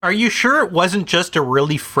Are you sure it wasn't just a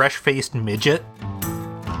really fresh-faced midget?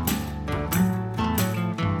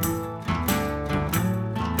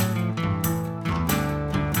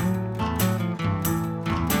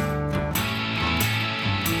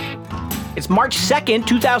 It's March 2nd,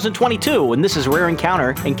 2022, and this is Rare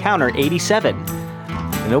Encounter, Encounter 87.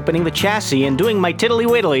 And opening the chassis and doing my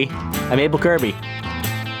tiddly-widdly, I'm Abel Kirby.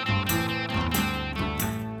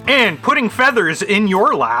 And putting feathers in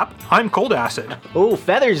your lap, I'm Cold Acid. Oh,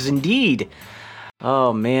 feathers indeed.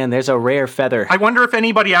 Oh man, there's a rare feather. I wonder if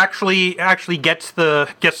anybody actually gets the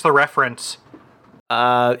reference.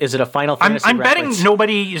 Is it a Final Fantasy I'm reference? betting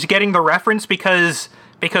nobody is getting the reference because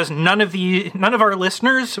none of our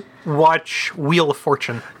listeners watch Wheel of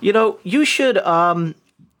Fortune. You know, you should,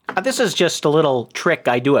 this is just a little trick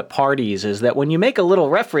I do at parties, is that when you make a little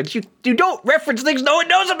reference, you don't reference things no one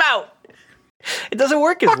knows about. It doesn't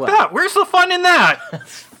work as well. Fuck that. Where's the fun in that?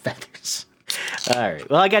 Feathers. All right.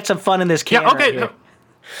 Well, I got some fun in this can. Yeah, okay. Right here.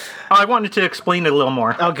 I wanted to explain it a little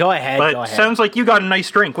more. Oh, go ahead. But sounds like you got a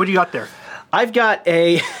nice drink. What do you got there? I've got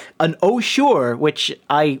an Oh Sure, which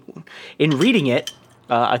in reading it,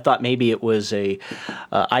 I thought maybe it was a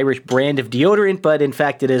Irish brand of deodorant, but in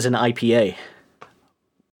fact it is an IPA.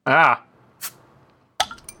 Ah.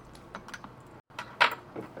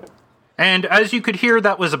 And as you could hear,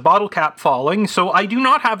 that was a bottle cap falling, so I do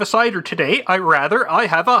not have a cider today. I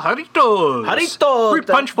have a Jarritos. Jarritos! Fruit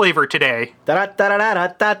punch flavor today.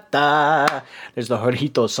 Da-da-da-da-da-da. There's the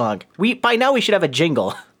Jarritos song. By now we should have a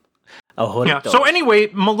jingle. Yeah. So anyway,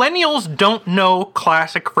 millennials don't know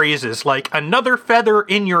classic phrases like another feather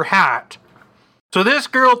in your hat. So this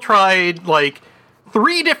girl tried like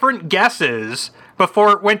 3 different guesses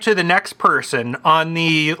before it went to the next person on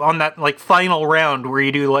that like final round where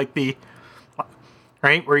you do like the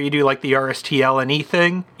RSTLNE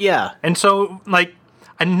thing. Yeah. And so like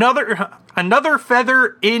another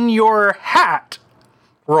feather in your hat.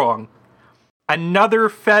 Wrong. Another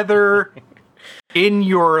feather in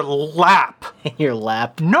your lap. In your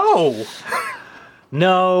lap. No.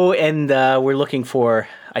 No, and we're looking for,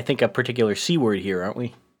 I think, a particular C word here, aren't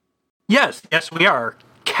we? Yes, we are.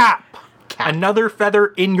 Cap. Another feather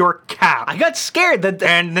in your cap. I got scared that.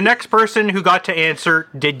 And the next person who got to answer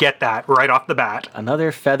did get that right off the bat.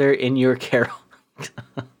 Another feather in your carol.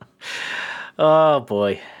 Oh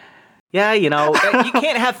boy. Yeah, you know, you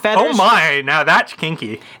can't have feathers. Oh my, now that's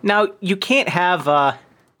kinky. Now you can't have.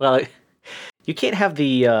 You can't have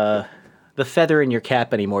the feather in your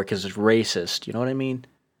cap anymore because it's racist. You know what I mean?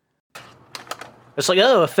 It's like,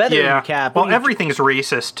 oh, a feather in your cap. Well, everything's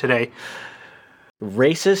racist today.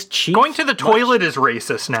 Racist, cheap. Going to the toilet is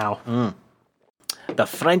racist now. The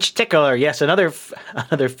French tickler, yes, another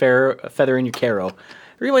feather in your caro. It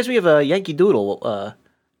reminds me of a Yankee Doodle.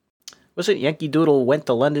 Was it Yankee Doodle went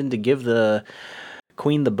to London to give the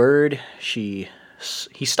Queen the bird? He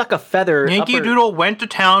stuck a feather. Yankee Doodle went to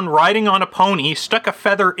town riding on a pony, stuck a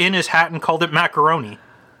feather in his hat, and called it macaroni.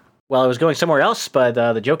 Well, I was going somewhere else, but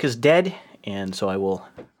the joke is dead, and so I will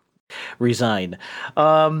resign.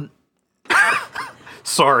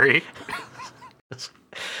 Sorry.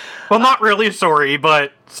 Well, not really sorry,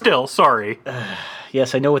 but still sorry.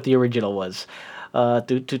 Yes, I know what the original was.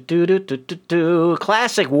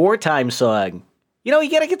 Classic wartime song. You know, you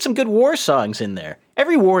gotta get some good war songs in there.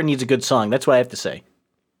 Every war needs a good song, that's what I have to say.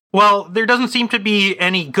 Well, there doesn't seem to be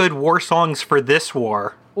any good war songs for this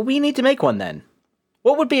war. Well, we need to make one then.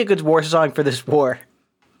 What would be a good war song for this war?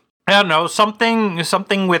 I don't know, something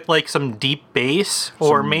with like some deep bass,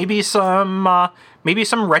 or maybe some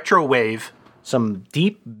retro wave. Some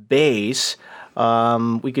deep bass.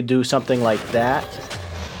 We could do something like that.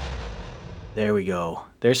 There we go.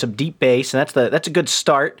 There's some deep bass, and that's a good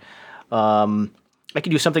start. I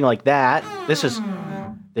could do something like that.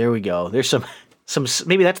 There we go. There's some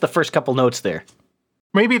maybe that's the first couple notes there.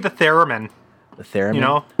 Maybe the theremin. The theremin. You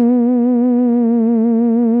know?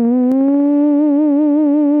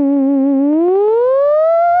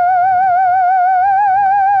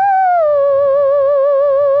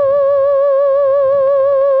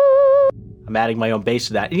 I'm adding my own bass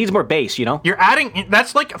to that. It needs more bass, you know? You're adding,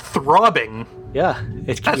 that's like throbbing. Yeah.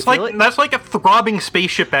 That's like a throbbing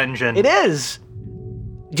spaceship engine. It is.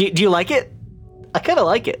 Do you like it? I kind of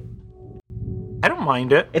like it. I don't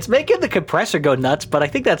mind it. It's making the compressor go nuts, but I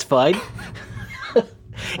think that's fine.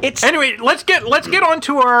 Anyway, let's get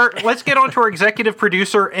onto our executive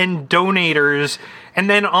producer and donators, and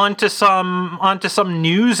then onto some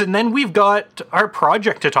news, and then we've got our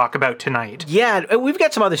project to talk about tonight. Yeah, we've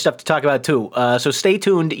got some other stuff to talk about too. So stay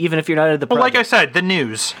tuned, even if you're not at the project. Well, like I said, the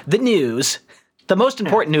news. The most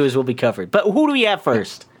important news will be covered. But who do we have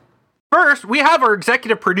first? First, we have our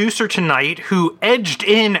executive producer tonight who edged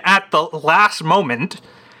in at the last moment,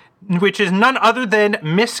 which is none other than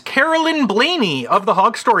Miss Carolyn Blaney of the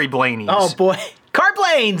Hog Story Blaneys. Oh, boy.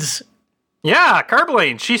 Carblanes! Yeah,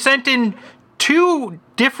 Carblanes. She sent in 2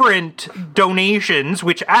 different donations,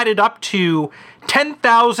 which added up to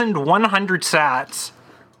 10,100 sats.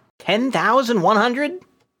 10,100?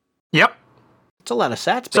 Yep. That's a lot of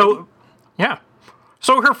sats, baby. So, yeah.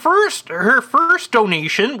 So her first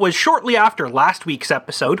donation was shortly after last week's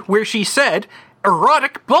episode, where she said,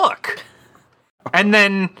 erotic book. And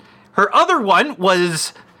then her other one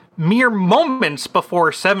was mere moments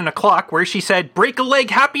before 7 o'clock, where she said, break a leg,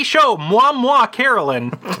 happy show, moi, moi,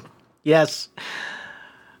 Carolyn. Yes.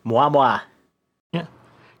 Moi, moi. Yeah.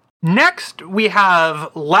 Next, we have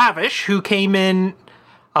Lavish, who came in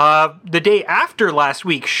the day after last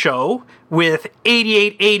week's show with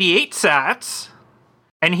 8888 sats.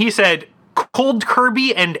 And he said, Cold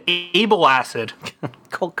Kirby and Able Acid.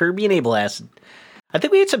 Cold Kirby and Able Acid. I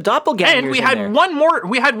think we had some doppelgangers. And we had one more.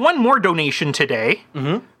 We had one more donation today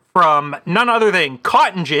from none other than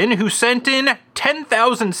Cotton Gin, who sent in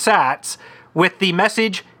 10,000 sats with the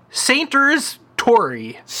message "Sainters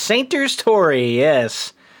Tory." Sainters Tory,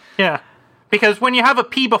 yes. Yeah, because when you have a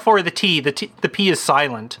P before the T, the P is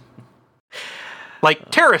silent.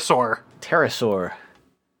 Like pterosaur. Pterosaur.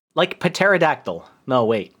 Like pterodactyl. No,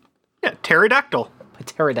 wait. Yeah, pterodactyl.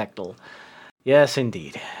 Pterodactyl. Yes,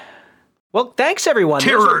 indeed. Well, thanks, everyone.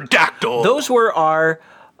 Pterodactyl. Those were our...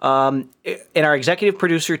 and our executive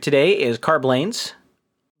producer today is Carblanes.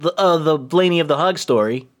 The Blaney of the Hog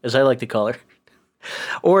Story, as I like to call her.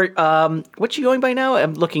 Or, what's she going by now?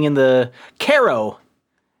 I'm looking in the... Caro.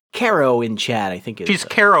 Caro in chat, I think. She's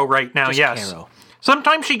Caro right now, yes. Caro.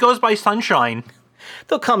 Sometimes she goes by Sunshine.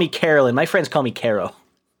 They'll call me Carolyn. My friends call me Caro.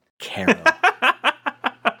 Caro.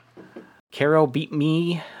 Caro beat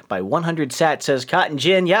me by 100 sats, says Cotton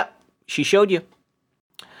Gin. Yep, she showed you.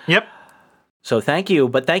 Yep. So thank you.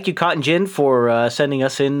 But thank you, Cotton Gin, for sending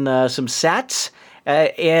us in some sats.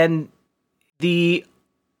 And the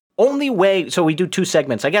only way... So we do 2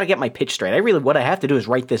 segments. I got to get my pitch straight. What I have to do is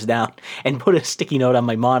write this down and put a sticky note on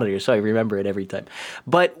my monitor so I remember it every time.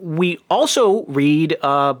 But we also read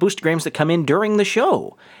boostergrams that come in during the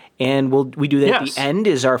show. And we do that at the end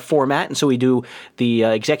is our format. And so we do the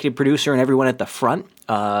executive producer and everyone at the front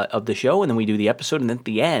of the show. And then we do the episode. And then at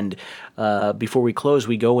the end, before we close,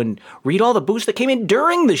 we go and read all the boosts that came in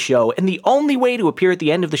during the show. And the only way to appear at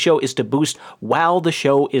the end of the show is to boost while the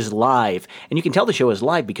show is live. And you can tell the show is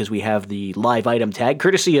live because we have the live item tag,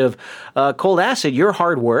 courtesy of Cold Acid, your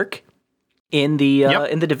hard work in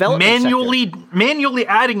the development manually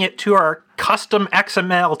adding it to our custom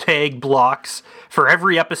XML tag blocks for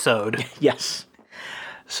every episode. Yes.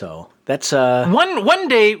 So that's one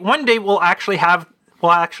day we'll actually have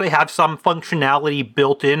some functionality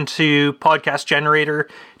built into Podcast Generator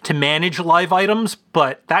to manage live items,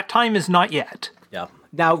 but that time is not yet. Yeah.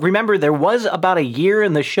 Now remember, there was about a year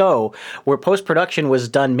in the show where post-production was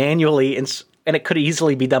done manually, and it could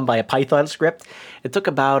easily be done by a Python script. It took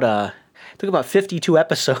about 52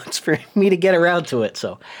 episodes for me to get around to it,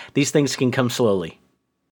 so these things can come slowly.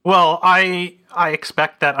 Well, I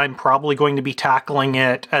expect that I'm probably going to be tackling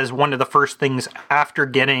it as one of the first things after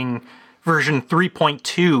getting version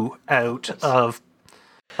 3.2 out of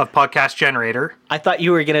Podcast Generator. I thought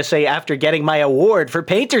you were going to say after getting my award for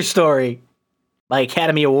Painter Story. My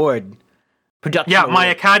Academy Award. Production Award. My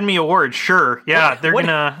Academy Award, sure. Yeah,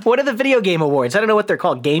 What are the video game awards? I don't know what they're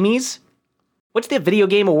called. Gamies? What's the video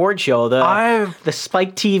game award show? The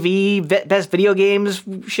Spike TV Best Video Games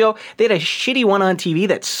show? They had a shitty one on TV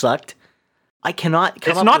that sucked. I cannot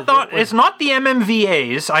come up with it. It's not the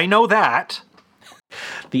MMVAs. I know that.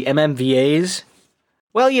 The MMVAs?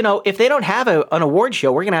 Well, if they don't have an award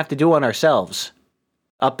show, we're going to have to do one ourselves.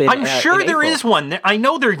 I'm sure there is one. I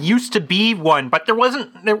know there used to be one, but there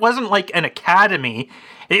wasn't like an academy.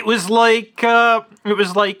 It was like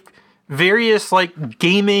various like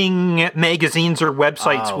gaming magazines or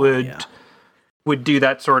websites would do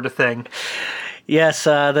that sort of thing. Yes,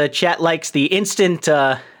 the chat likes the instant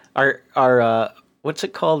our what's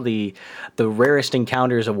it called, the Rarest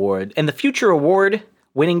Encounters Award and the Future Award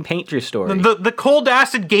winning Painter Story. The Cold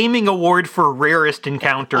Acid Gaming Award for Rarest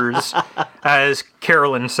Encounters, as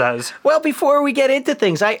Carolyn says. Well, before we get into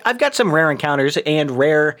things, I've got some rare encounters and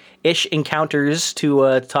rare-ish encounters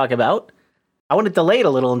to talk about. I want to delay it a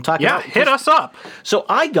little and talk about... Yeah, hit us up. So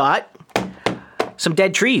I got some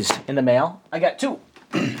dead trees in the mail. I got 2.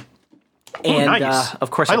 And, nice.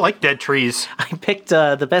 Of course... I like dead trees. I picked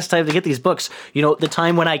the best time to get these books. The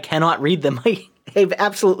time when I cannot read them. I have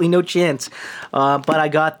absolutely no chance. But I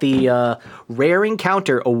got the Rare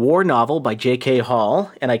Encounter, a war novel by J.K.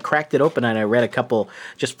 Hall, and I cracked it open and I read a couple,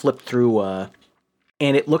 just flipped through, and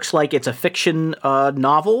it looks like it's a fiction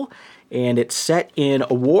novel, and it's set in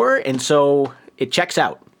a war, and so it checks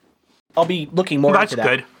out. I'll be looking more into that.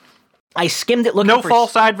 That's good. I skimmed it looking for... No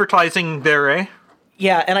false advertising there, eh?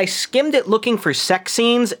 Yeah, and I skimmed it looking for sex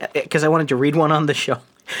scenes, because I wanted to read one on the show.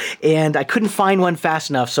 And I couldn't find one fast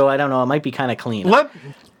enough, so I don't know. It might be kind of clean. Let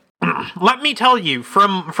me tell you,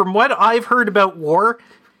 from what I've heard about war,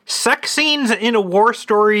 sex scenes in a war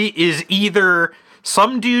story is either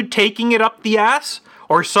some dude taking it up the ass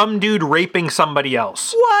or some dude raping somebody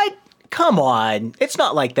else. What? Come on. It's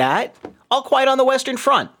not like that. All Quiet on the Western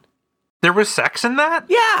Front. There was sex in that?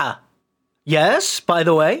 Yeah. Yes, by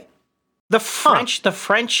the way. The French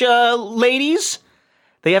ladies...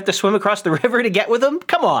 They have to swim across the river to get with them?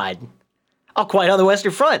 Come on. All Quiet on the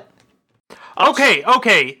Western Front. Okay.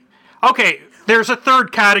 There's a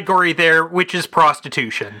third category there, which is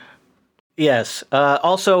prostitution. Yes.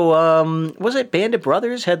 Also, was it Band of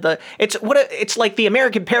Brothers had the? It's like the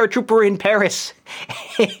American paratrooper in Paris,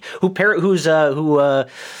 who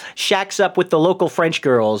shacks up with the local French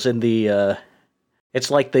girls in the.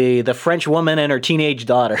 It's like the French woman and her teenage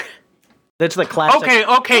daughter. That's the classic.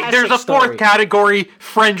 Okay. There's a fourth category: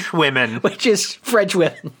 French women, which is French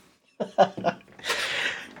women.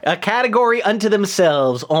 A category unto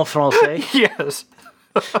themselves, en français. Yes.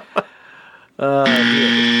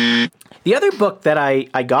 The other book that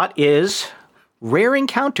I got is Rare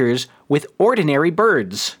Encounters with Ordinary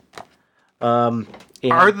Birds. Are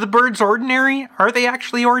the birds ordinary? Are they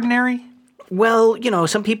actually ordinary? Well,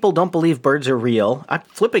 some people don't believe birds are real. I'm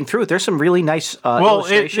flipping through it. There's some really nice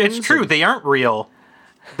illustrations. It's true. They aren't real.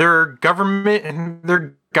 They're government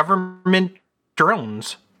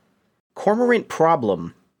drones. Cormorant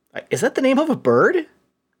problem. Is that the name of a bird?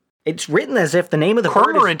 It's written as if the name of the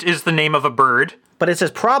cormorant is the name of a bird. But it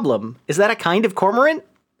says problem. Is that a kind of cormorant?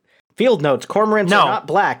 Field notes. Cormorants are not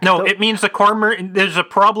black. No, it means the cormorant. There's a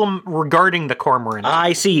problem regarding the cormorant.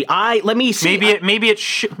 I see. Let me see. Maybe it's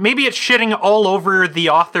shitting all over the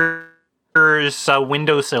author's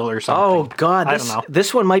windowsill or something. Oh God, I don't know.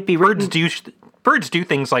 This one might be written. Birds do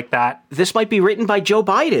things like that. This might be written by Joe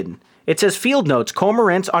Biden. It says field notes.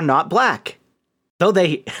 Cormorants are not black, though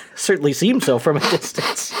they certainly seem so from a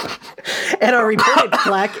distance, and are reported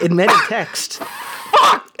black in many texts.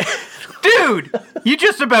 Fuck! Dude, you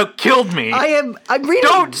just about killed me. I'm reading.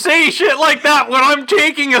 Don't say shit like that when I'm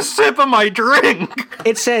taking a sip of my drink.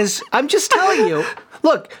 It says, I'm just telling you.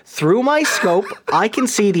 Look, through my scope, I can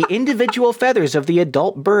see the individual feathers of the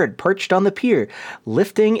adult bird perched on the pier,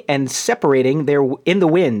 lifting and separating in the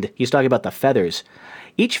wind. He's talking about the feathers.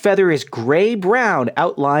 Each feather is gray-brown,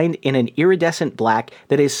 outlined in an iridescent black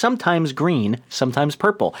that is sometimes green, sometimes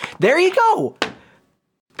purple. There you go.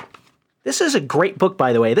 This is a great book,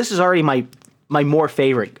 by the way. This is already my more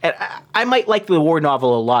favorite. I might like the war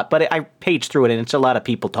novel a lot, but I paged through it, and it's a lot of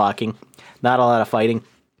people talking, not a lot of fighting.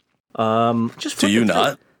 Just do you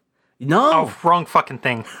not? No. Oh, wrong fucking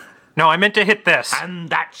thing. No, I meant to hit this. And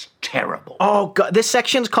that's terrible. Oh, God. This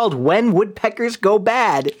section's called When Woodpeckers Go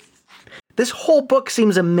Bad. This whole book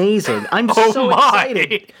seems amazing. I'm so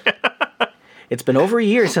excited. It's been over a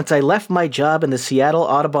year since I left my job in the Seattle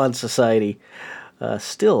Audubon Society.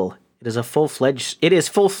 Still... It is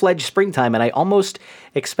full-fledged springtime, and I almost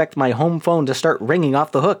expect my home phone to start ringing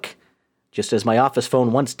off the hook, just as my office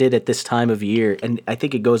phone once did at this time of year. And I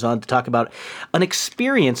think it goes on to talk about an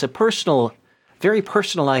experience, a personal, very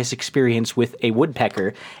personalized experience with a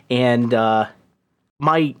woodpecker. And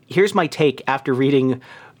here's my take after reading.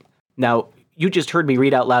 Now, you just heard me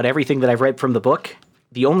read out loud everything that I've read from the book.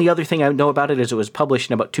 The only other thing I know about it is it was published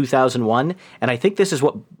in about 2001, and I think this is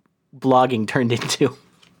what blogging turned into.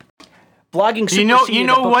 Blogging superseded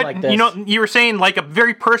a book like this. You were saying like a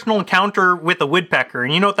very personal encounter with a woodpecker,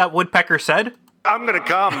 and you know what that woodpecker said? I'm gonna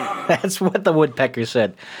come. That's what the woodpecker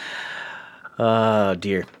said. Oh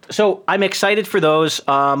dear. So I'm excited for those,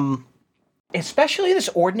 especially this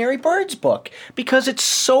Ordinary Birds book, because it's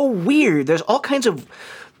so weird. There's all kinds of,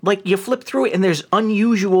 like, you flip through it and there's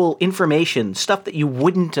unusual information, stuff that you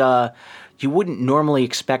wouldn't normally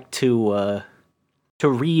expect to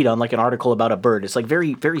read on like an article about a bird. It's like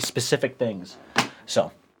very, very specific things.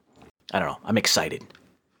 So, I don't know. I'm excited.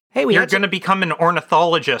 Hey, You're going to become an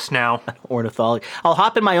ornithologist now. Ornithologist. I'll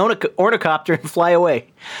hop in my ornicopter and fly away.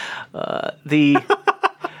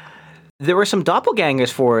 There were some doppelgangers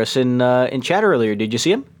for us in chat earlier. Did you see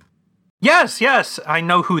them? Yes. I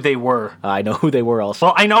know who they were. I know who they were also.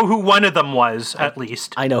 Well, I know who one of them was, at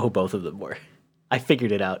least. I know who both of them were. I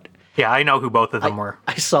figured it out. Yeah, I know who both of them were.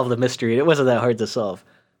 I solved the mystery. It wasn't that hard to solve.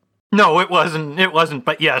 No, it wasn't. It wasn't.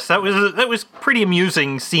 But yes, that was pretty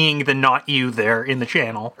amusing seeing the not you there in the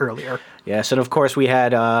channel earlier. Yes, and of course we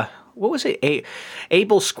had what was it?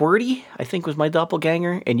 Abel Squirty, I think was my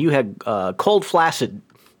doppelganger, and you had Cold Flaccid.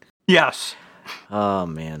 Yes. Oh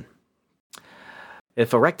man.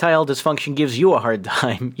 If erectile dysfunction gives you a hard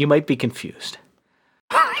time, you might be confused.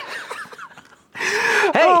 Hey.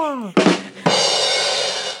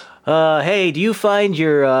 Hey, do you find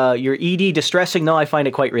your ED distressing? No, I find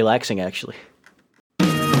it quite relaxing, actually.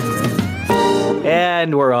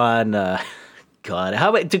 And we're on.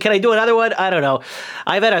 God, can I do another one? I don't know.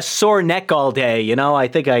 I've had a sore neck all day. You know, I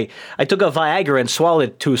think I took a Viagra and swallowed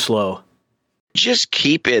it too slow. Just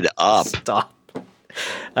keep it up. Stop.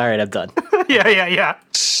 All right, I'm done. Yeah.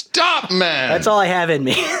 Stop, man. That's all I have in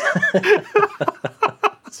me.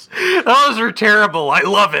 Those are terrible. I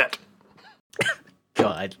love it.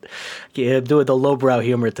 God, yeah, I'm doing the lowbrow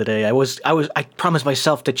humor today. I promised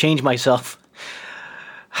myself to change myself,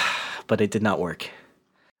 but it did not work.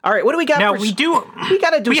 All right, what do we got? Now we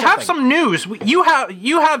gotta do. We have some news. You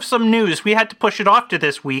have some news. We had to push it off to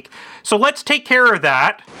this week, so let's take care of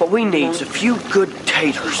that. What we need is a few good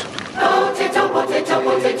taters. Potato, potato, potato,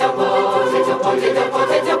 potato, potato,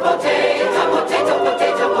 potato, potato,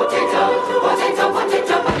 potato, potato.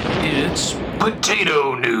 It's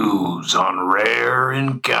potato news on Rare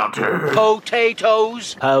Encounter.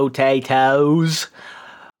 Potatoes.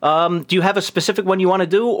 Do you have a specific one you want to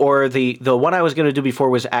do, or the one I was going to do before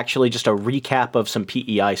was actually just a recap of some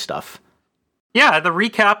PEI stuff? Yeah, the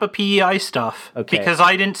recap of PEI stuff. Okay. Because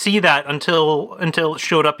I didn't see that until it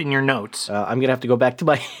showed up in your notes. I'm going to have to go back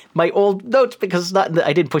to my old notes because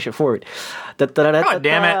I didn't push it forward. God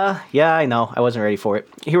damn it. Yeah, I know. I wasn't ready for it.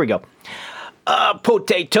 Here we go.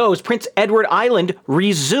 Potatoes. Prince Edward Island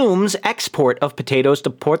resumes export of potatoes to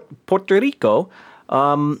Puerto Rico.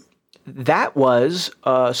 That was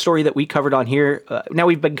a story that we covered on here. Now,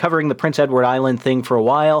 we've been covering the Prince Edward Island thing for a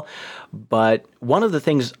while, but one of the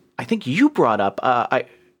things I think you brought up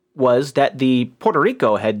was that the Puerto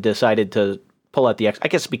Rico had decided to pull out the I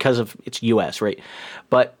guess because of it's U.S., right?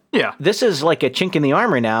 But yeah, this is like a chink in the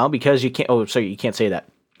armor now because you can't. Oh, sorry, you can't say that.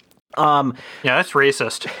 Yeah, that's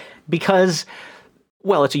racist. Because,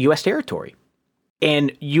 well, it's a U.S. territory,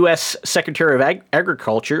 and U.S. Secretary of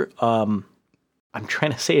Agriculture. I'm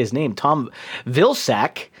trying to say his name, Tom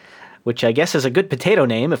Vilsack, which I guess is a good potato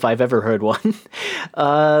name if I've ever heard one,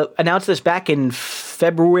 announced this back in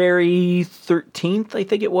February 13th, I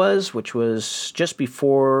think it was, which was just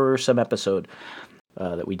before some episode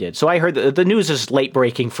that we did. So I heard the news is late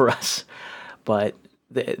breaking for us, but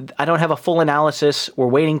I don't have a full analysis. We're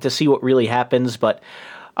waiting to see what really happens, but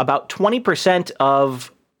about 20%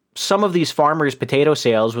 of some of these farmers' potato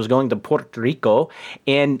sales was going to Puerto Rico,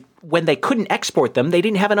 and when they couldn't export them, they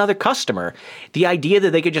didn't have another customer. The idea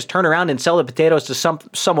that they could just turn around and sell the potatoes to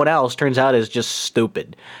someone else turns out is just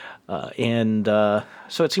stupid. So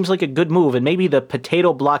it seems like a good move, and maybe the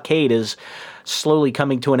potato blockade is slowly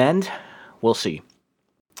coming to an end. We'll see.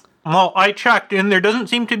 Well, I checked, and there doesn't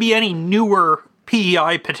seem to be any newer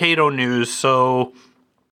PEI potato news, so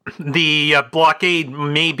the blockade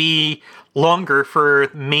may be longer for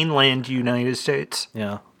mainland United States.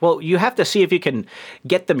 Yeah. Well, you have to see if you can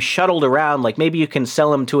get them shuttled around. Like maybe you can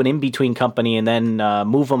sell them to an in-between company and then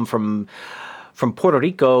move them from Puerto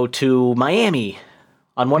Rico to Miami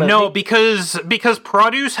on one of No, because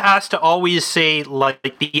produce has to always say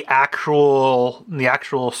like the actual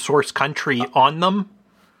source country on them.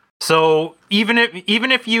 So even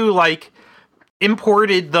if you like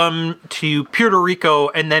imported them to Puerto Rico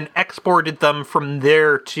and then exported them from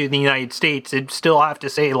there to the United States, it'd still have to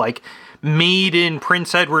say like made in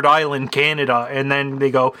Prince Edward Island, Canada, and then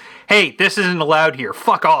they go, hey, this isn't allowed here,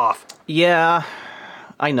 fuck off. Yeah,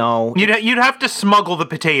 I know. You'd have to smuggle the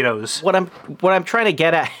potatoes. What I'm trying to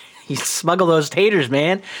get at, you smuggle those taters,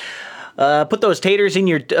 man. Put those taters in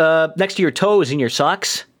your next to your toes in your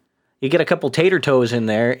socks. You get a couple tater toes in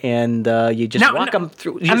there, and you just walk them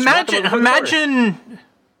through. Imagine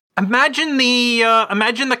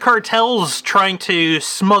the cartels trying to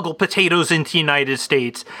smuggle potatoes into the United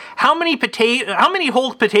States. How many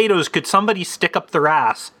whole potatoes could somebody stick up their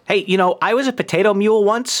ass? Hey, I was a potato mule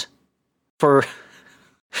once. For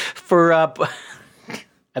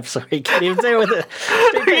I'm sorry, I can't even say it with it.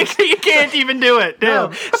 You can't even do it.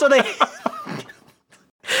 No.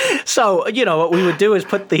 So what we would do is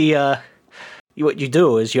put what you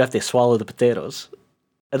do is you have to swallow the potatoes,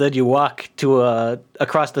 and then you walk to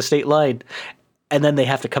across the state line, and then they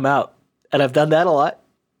have to come out. And I've done that a lot.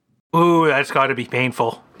 Ooh, that's got to be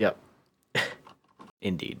painful. Yep.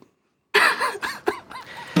 Indeed.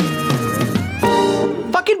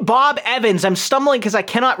 fucking Bob Evans. I'm stumbling because I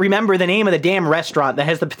cannot remember the name of the damn restaurant that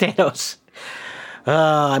has the potatoes.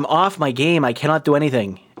 I'm off my game. I cannot do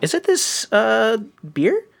anything. Is it this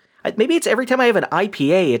beer? Maybe it's every time I have an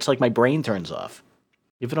IPA, it's like my brain turns off.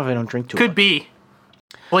 Even if I don't drink too much. Could be.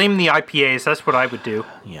 Blame the IPAs. That's what I would do.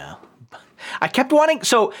 Yeah. I kept wanting...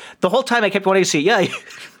 So, the whole time I kept wanting to say, yeah,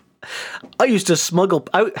 I used to smuggle...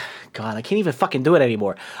 God, I can't even fucking do it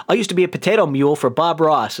anymore. I used to be a potato mule for Bob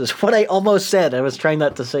Ross, is what I almost said. I was trying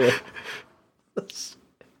not to say it.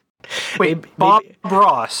 Wait, Bob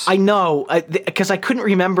Ross. I know, because I couldn't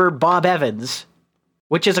remember Bob Evans,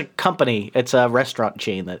 which is a company. It's a restaurant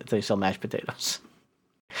chain that they sell mashed potatoes.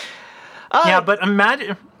 Yeah, but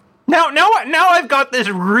imagine... Now I've got this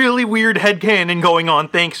really weird headcanon going on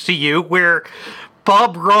thanks to you, where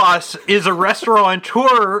Bob Ross is a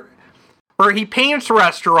restaurateur where he paints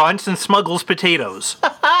restaurants and smuggles potatoes.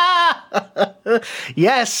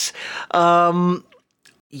 Yes.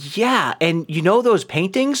 Yeah, and you know those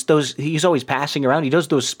paintings? He's always passing around. He does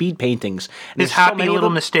those speed paintings. His happy little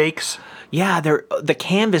mistakes. Yeah, the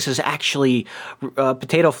canvas is actually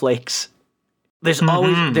potato flakes.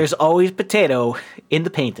 There's always potato in the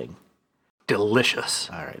painting. Delicious.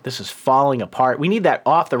 All right, this is falling apart. We need that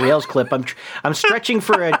off the rails clip. I'm stretching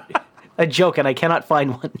for a joke and I cannot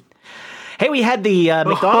find one. Hey, we had the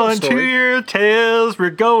McDonald's story. On to your tails, we're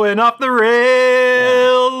going off the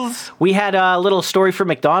rails. Yeah. We had a little story for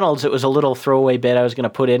McDonald's. It was a little throwaway bit I was going to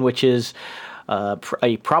put in, which is a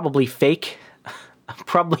probably fake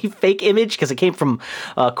image because it came from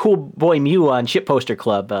Cool Boy Mew on Shitposter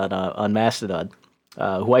Club on Mastodon,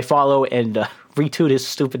 who I follow and retweet his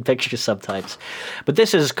stupid pictures sometimes. But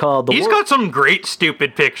this is called... He's got some great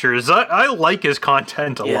stupid pictures. I like his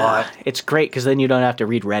content a lot. It's great because then you don't have to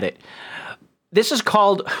read Reddit. This is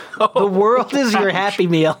called The World is Your Happy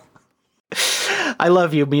Meal. I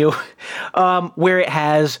love you, Mew. Where it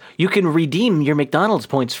has, you can redeem your McDonald's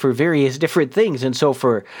points for various different things. And so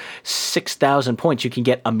for 6,000 points, you can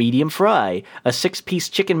get a medium fry, a 6-piece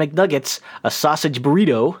chicken McNuggets, a sausage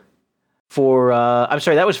burrito.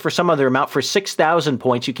 That was for some other amount. For 6,000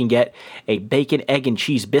 points, you can get a bacon, egg, and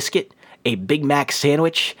cheese biscuit, a Big Mac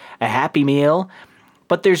sandwich, a Happy Meal.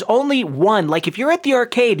 But there's only one. Like if you're at the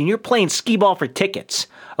arcade and you're playing skee-ball for tickets,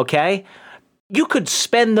 okay? You could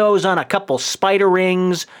spend those on a couple spider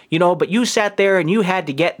rings, but you sat there and you had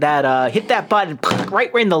to get that, hit that button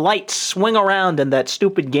right when the lights swing around in that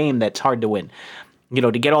stupid game that's hard to win,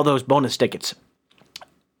 to get all those bonus tickets.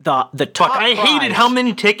 The top I hated how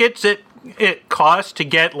many tickets it cost to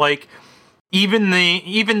get, like, even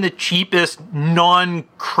the cheapest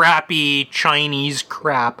non-crappy Chinese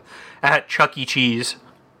crap at Chuck E. Cheese.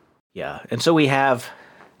 Yeah, and so we have...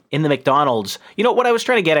 in the McDonald's, what I was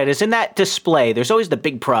trying to get at is in that display, there's always the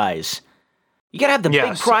big prize. You gotta have the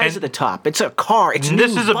big prize at the top. It's a car.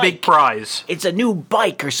 This is a big prize. It's a new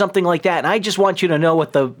bike or something like that. And I just want you to know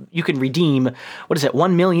you can redeem. What is it?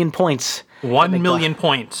 1 million points. 1 million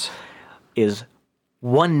points is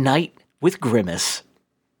one night with Grimace.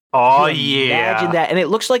 Oh yeah! Imagine that, and it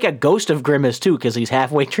looks like a ghost of Grimace too, because he's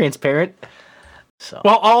halfway transparent. So.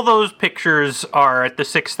 Well, all those pictures are at the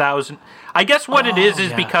 6,000. I guess what it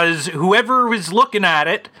is because whoever was looking at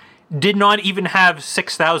it did not even have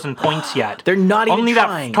 6,000 points yet. They're not even Only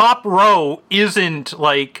trying. That top row isn't,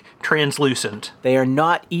 like, translucent. They are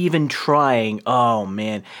not even trying. Oh,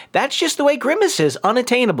 man. That's just the way Grimace is,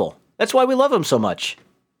 unattainable. That's why we love him so much.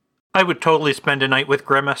 I would totally spend a night with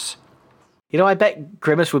Grimace. I bet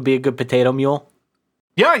Grimace would be a good potato mule.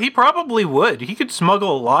 Yeah, he probably would. He could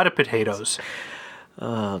smuggle a lot of potatoes.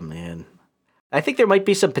 Oh, man. I think there might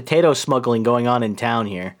be some potato smuggling going on in town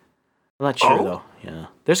here. I'm not sure, though. Yeah.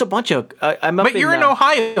 There's a bunch of... But you're in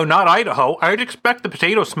Ohio, not Idaho. I'd expect the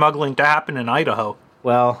potato smuggling to happen in Idaho.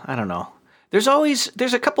 Well, I don't know. There's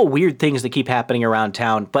a couple weird things that keep happening around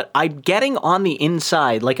town, but I'm getting on the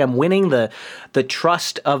inside, like I'm winning the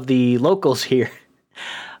trust of the locals here.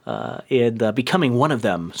 And becoming one of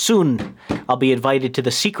them. Soon, I'll be invited to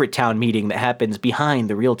the secret town meeting that happens behind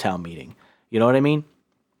the real town meeting. You know what I mean?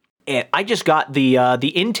 And I just got the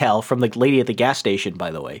intel from the lady at the gas station,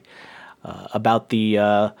 by the way, about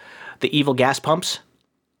the evil gas pumps.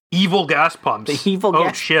 Evil gas pumps. The evil gas.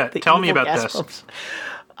 Oh shit! Tell me about this. Pumps.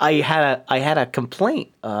 I had a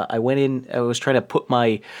complaint. I went in. I was trying to put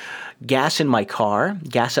my gas in my car,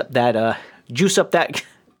 juice up that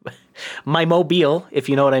my mobile, if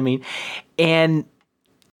you know what I mean. And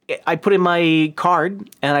I put in my card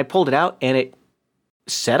and I pulled it out, and it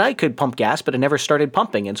said I could pump gas, but it never started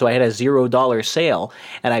pumping. And so I had a $0 sale,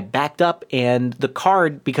 and I backed up, and the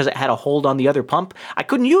card, because it had a hold on the other pump, I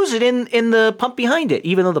couldn't use it in the pump behind it,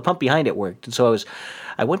 even though the pump behind it worked. And so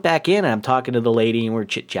I went back in and I'm talking to the lady and we're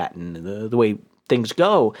chit-chatting the way things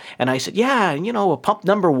go. And I said, yeah, a pump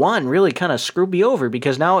number 1 really kind of screwed me over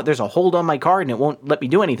because now there's a hold on my card and it won't let me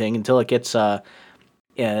do anything until it gets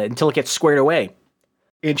squared away.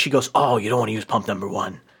 And she goes, oh, you don't want to use pump number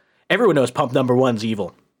 1. Everyone knows pump number 1's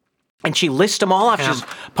evil. And she lists them all off. Yeah. She's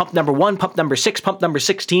pump number 1, pump number 6, pump number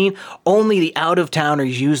 16. Only the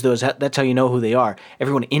out-of-towners use those. That's how you know who they are.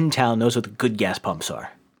 Everyone in town knows what the good gas pumps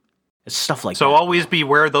are. It's stuff like that. So always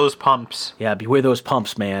beware those pumps. Yeah, beware those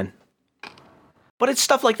pumps, man. But it's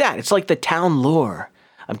stuff like that. It's like the town lore.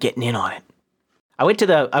 I'm getting in on it. I went to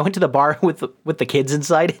the bar with the kids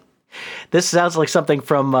inside. This sounds like something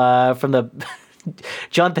from the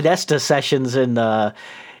John Podesta sessions in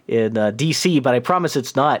DC, but I promise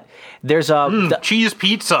it's not. There's cheese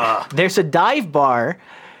pizza. There's a dive bar.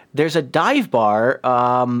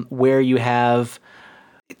 Where you have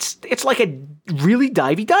it's like a really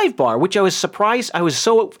divey dive bar, which I was surprised. I was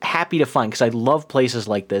so happy to find because I love places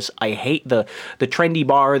like this. I hate the trendy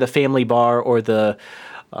bar, the family bar, or the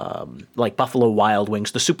like Buffalo Wild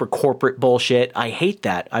Wings, the super corporate bullshit. I hate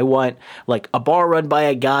that. I want like a bar run by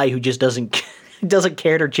a guy who just doesn't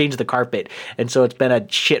care to change the carpet, and so it's been a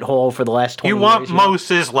shithole for the last 20 years. You want Mo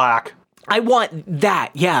Sislak. I want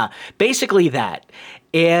that, yeah, basically that.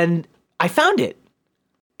 And I found it.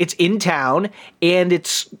 It's in town, and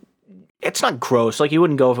it's not gross. Like, you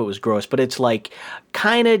wouldn't go if it was gross, but it's like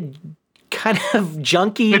kind of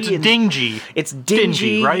junky. It's dingy. It's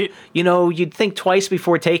dingy, right? You'd think twice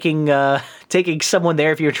before taking someone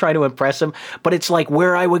there if you're trying to impress them. But it's like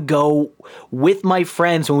where I would go with my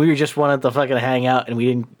friends when we were just wanting to fucking hang out and we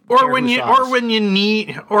didn't. Or when you need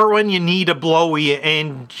a blowy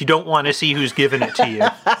and you don't want to see who's giving it to you.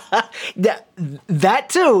 That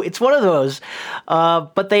too. It's one of those.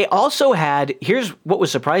 But they also had, here's what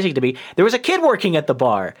was surprising to me. There was a kid working at the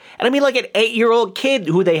bar. And I mean like an 8-year-old kid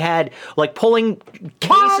who they had like pulling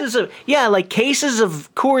cases of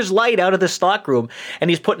Coors Light out of the stock room. And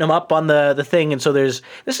he's putting them up on the thing. And so this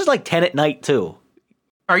is like 10 at night too.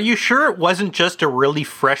 Are you sure it wasn't just a really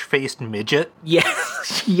fresh-faced midget?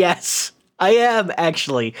 Yes, I am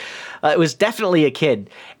actually. It was definitely a kid,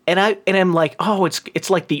 and I'm like, oh, it's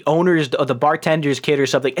like the owner's or the bartender's kid or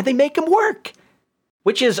something, and they make him work.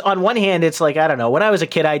 Which is, on one hand, it's like, I don't know. When I was a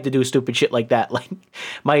kid, I had to do stupid shit like that. Like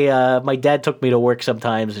my dad took me to work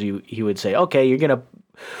sometimes, and he would say, okay, you're gonna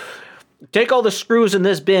take all the screws in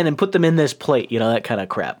this bin and put them in this plate, that kind of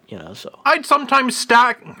crap, so. I'd sometimes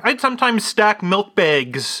stack milk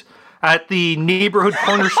bags at the neighborhood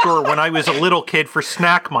corner store when I was a little kid for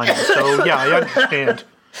snack money. So yeah, I understand.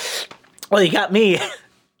 Well, you got me.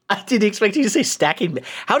 I didn't expect you to say stacking.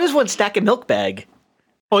 How does one stack a milk bag?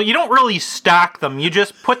 Well, you don't really stack them. You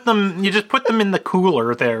just put them in the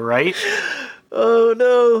cooler there, right? Oh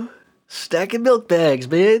no. Stacking milk bags,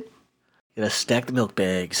 man. Gotta stack the milk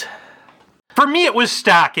bags. For me, it was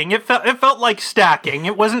stacking. It felt like stacking.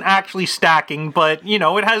 It wasn't actually stacking, but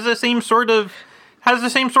it has the same sort of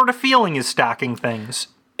feeling as stacking things.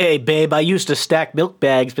 Hey, babe, I used to stack milk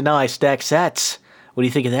bags, but now I stack sets. What do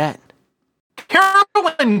you think of that?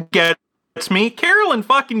 Carolyn gets me. Carolyn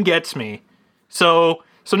fucking gets me. So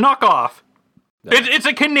knock off. No. It's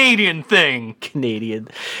a Canadian thing. Canadian.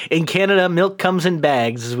 In Canada, milk comes in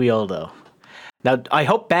bags, as we all know. Now, I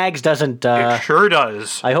hope Bags doesn't... it sure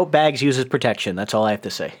does. I hope Bags uses protection. That's all I have to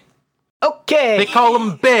say. Okay. They call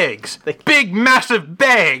them bags. Big, massive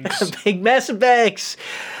bags. Big, massive bags.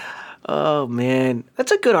 Oh, man.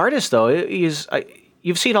 That's a good artist, though.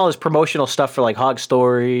 You've seen all his promotional stuff for, like, Hog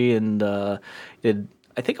Story and did,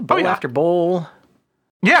 I think, a Bowl After Bowl.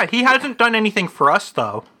 Yeah, he hasn't done anything for us,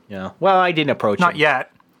 though. Yeah. Well, I didn't approach him. Not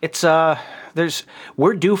yet. It's,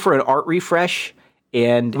 we're due for an art refresh.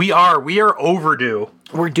 And we are overdue.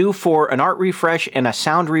 We're due for an art refresh and a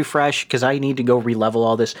sound refresh because I need to go re-level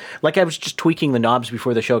all this. Like, I was just tweaking the knobs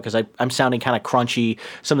before the show because I'm sounding kind of crunchy.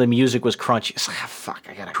 Some of the music was crunchy. It's like, fuck,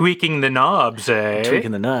 I gotta... Tweaking the knobs, eh?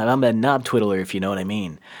 Tweaking the knob. I'm a knob twiddler, if you know what I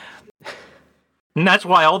mean. And that's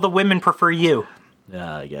why all the women prefer you.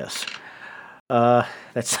 Yeah, I guess.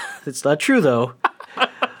 That's not true, though.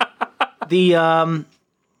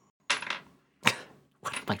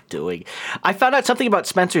 What am I doing? I found out something about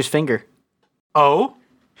Spencer's finger. Oh?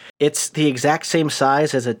 It's the exact same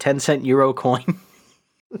size as a 10-cent euro coin.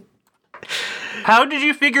 How did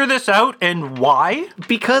you figure this out and why?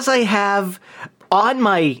 Because I have on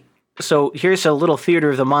my... So here's a little theater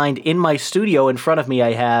of the mind. In my studio in front of me,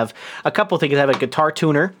 I have a couple things. I have a guitar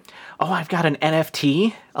tuner. Oh, I've got an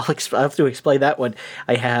NFT. I'll have to explain that one.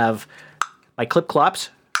 I have my clip-clops,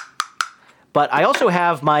 But I also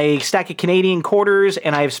have my stack of Canadian quarters,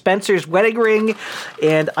 and I have Spencer's wedding ring,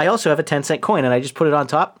 and I also have a 10-cent coin, and I just put it on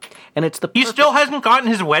top, and it's the He still hasn't gotten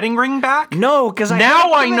his wedding ring back? No, because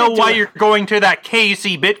now I know why you're going to that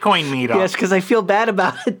KC Bitcoin meetup. Yes, because I feel bad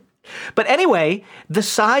about it. But anyway, the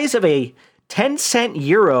size of a 10-cent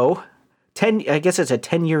euro, I guess it's a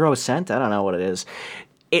 10 euro cent, I don't know what it is,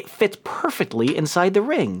 it fits perfectly inside the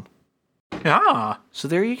ring. Ah. So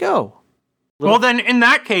there you go. Well, then, in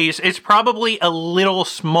that case, it's probably a little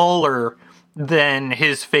smaller than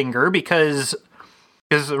his finger because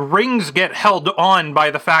rings get held on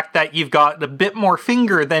by the fact that you've got a bit more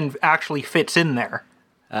finger than actually fits in there.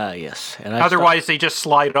 Yes. And otherwise, they just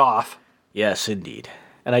slide off. Yes, indeed.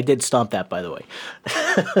 And I did stomp that, by the way.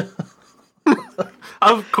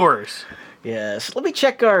 Of course. Yes. Let me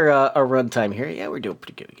check our runtime here. Yeah, we're doing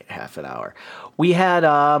pretty good. We get half an hour. We had...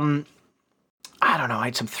 I don't know, I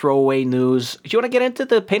had some throwaway news. Do you want to get into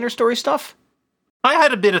the Painter Story stuff? I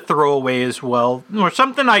had a bit of throwaway as well. Or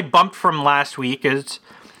something I bumped from last week is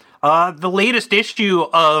the latest issue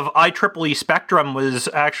of IEEE Spectrum was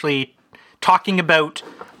actually talking about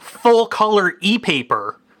full-color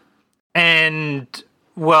e-paper. And,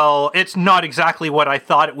 well, it's not exactly what I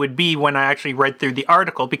thought it would be when I actually read through the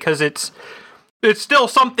article, because it's still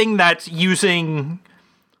something that's using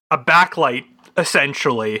a backlight,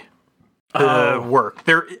 essentially. Work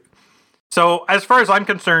there. So as far as I'm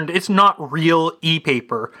concerned, it's not real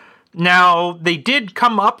e-paper. Now they did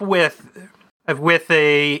come up with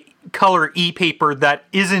a color e-paper that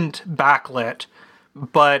isn't backlit,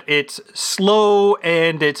 but it's slow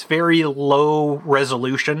and it's very low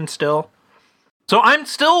resolution still. So I'm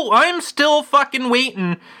still fucking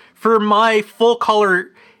waiting for my full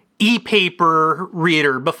color e-paper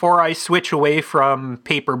reader before I switch away from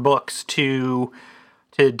paper books to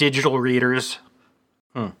digital readers.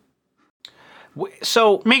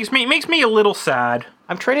 So makes me a little sad.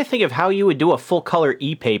 I'm trying to think of how you would do a full color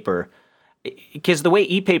e-paper, because the way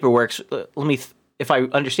e-paper works, if I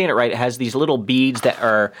understand it right, it has these little beads that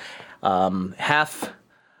are half.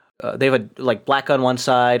 They have like black on one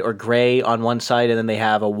side or gray on one side, and then they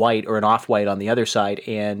have a white or an off-white on the other side,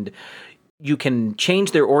 and you can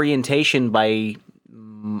change their orientation by.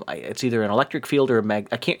 It's either an electric field or a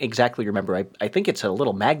I can't exactly remember. I think it's a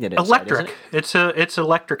little magnet inside, electric. Isn't it? It's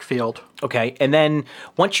electric field. Okay, and then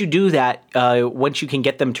once you do that, once you can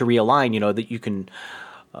get them to realign, that you can,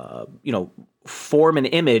 form an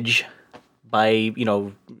image by,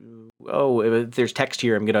 if there's text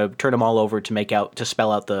here, I'm going to turn them all over to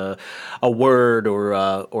spell out a word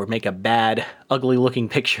or make a bad, ugly-looking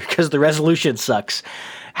picture because the resolution sucks.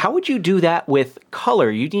 How would you do that with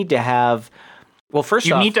color? You need to have... Well, first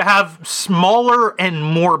you need to have smaller and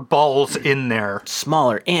more balls in there.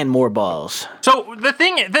 Smaller and more balls. So the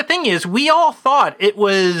thing is, we all thought it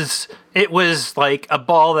was like a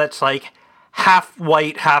ball that's like half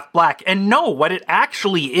white, half black. And no, what it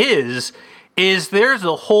actually is there's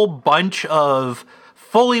a whole bunch of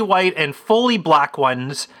fully white and fully black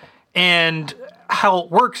ones. And how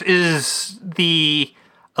it works is the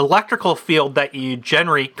electrical field that you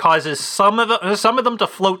generate causes some of them to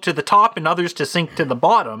float to the top and others to sink to the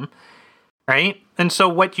bottom, right? And so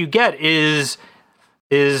what you get is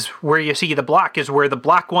where you see the black is where the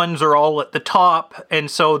black ones are all at the top, and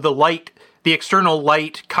so the external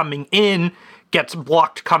light coming in gets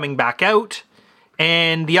blocked coming back out,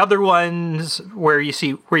 and the other ones where you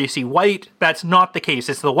see white, that's not the case.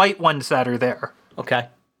 It's the white ones that are there. Okay,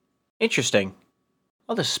 interesting.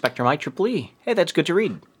 Oh, this is Spectrum IEEE. Hey, that's good to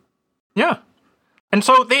read. Yeah. And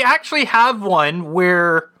so they actually have one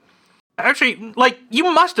where... Actually, like, you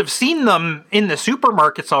must have seen them in the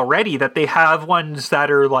supermarkets already, that they have ones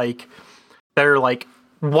that are like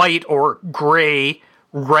white or gray,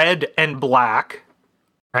 red, and black,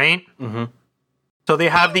 right? Mm-hmm. So they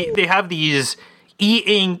have these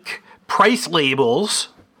e-ink price labels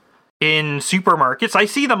in supermarkets. I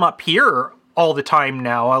see them up here all the time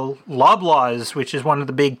now. Loblaws, which is one of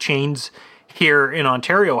the big chains here in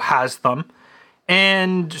Ontario, has them,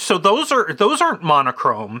 and so those aren't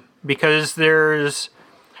monochrome because there's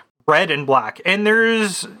red and black, and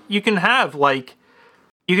you can have like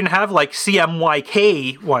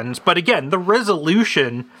CMYK ones, but again, the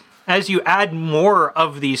resolution as you add more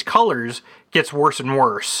of these colors gets worse and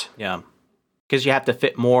worse. Yeah, because you have to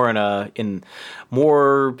fit more in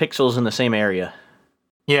more pixels in the same area.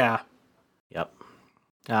 Yeah. Yep.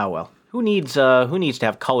 Ah, well. Who needs to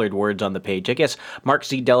have colored words on the page? I guess Mark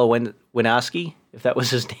Z. Delawinowski, if that was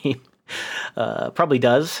his name, probably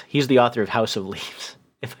does. He's the author of House of Leaves,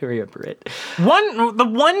 if I remember it. The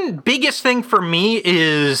one biggest thing for me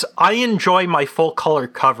is I enjoy my full color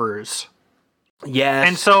covers. Yes.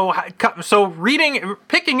 And so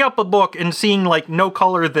picking up a book and seeing like no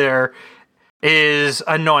color there is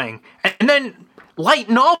annoying. And then light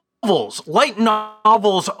novels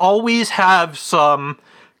always have some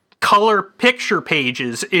color picture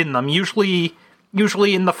pages in them, usually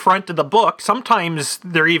in the front of the book. Sometimes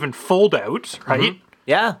they're even fold out, right?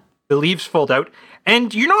 Yeah. The leaves fold out,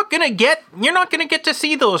 and you're not gonna get to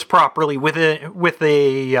see those properly with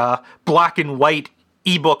a black and white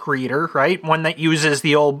ebook reader, right? One that uses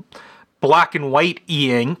the old black and white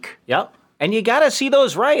e-ink. Yep. And you gotta see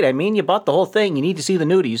those right. I mean, you bought the whole thing. You need to see the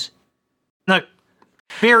nudies. Now,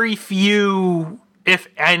 very few, if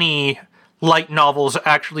any, light novels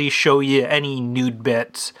actually show you any nude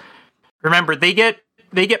bits. Remember, they get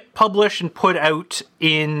published and put out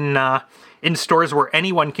in stores where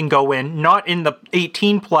anyone can go in, not in the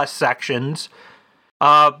 18+ sections.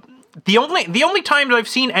 The only times I've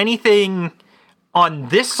seen anything on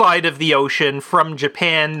this side of the ocean from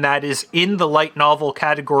Japan that is in the light novel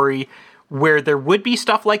category where there would be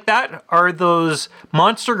stuff like that are those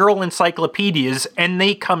Monster Girl encyclopedias, and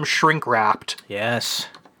they come shrink wrapped. Yes.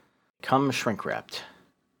 Come shrink wrapped.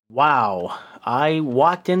 Wow. I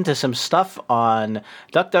walked into some stuff on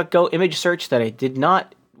DuckDuckGo image search that I did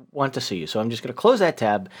not want to see. So I'm just going to close that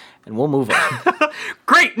tab and we'll move on.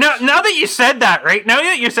 Great. Now that you said that, right? Now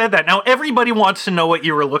everybody wants to know what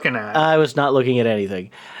you were looking at. I was not looking at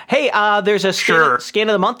anything. Hey, there's a scan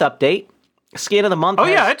of the month update. Scan of the month. Oh,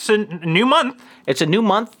 yeah, it's a new month. It's a new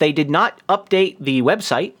month. They did not update the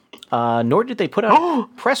website, nor did they put out a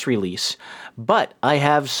press release. But I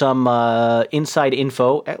have some inside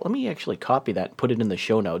info. Let me actually copy that and put it in the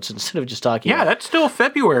show notes instead of just talking. Yeah, that's still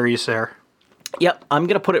February's there. Yep, I'm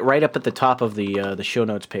going to put it right up at the top of the show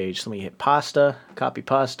notes page. Let me hit pasta, copy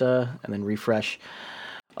pasta, and then refresh.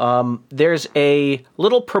 There's a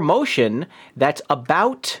little promotion that's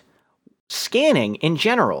about scanning in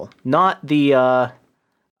general, not the...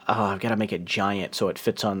 I've got to make it giant so it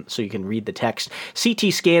fits on, so you can read the text.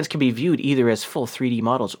 CT scans can be viewed either as full 3D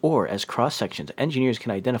models or as cross-sections. Engineers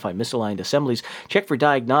can identify misaligned assemblies, check for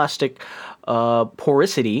diagnostic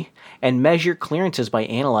porosity, and measure clearances by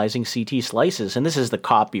analyzing CT slices. And this is the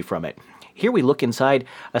copy from it. Here we look inside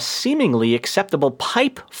a seemingly acceptable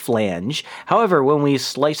pipe flange. However, when we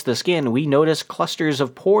slice the skin, we notice clusters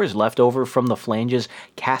of pores left over from the flange's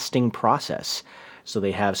casting process. So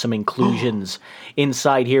they have some inclusions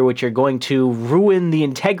inside here which are going to ruin the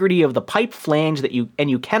integrity of the pipe flange that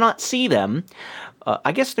you cannot see them.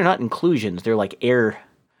 I guess they're not inclusions; they're like air.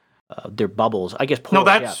 They're bubbles. I guess. Pores,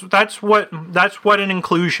 that's what an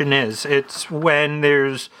inclusion is. It's when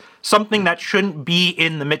there's something that shouldn't be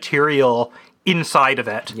in the material inside of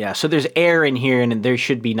it. Yeah. So there's air in here, and there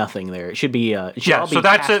should be nothing there. It should be. So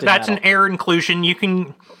that's an air inclusion. You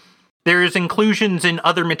can. There's inclusions in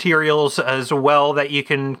other materials as well that you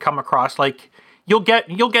can come across. Like you'll get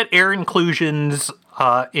air inclusions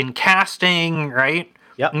in casting, right?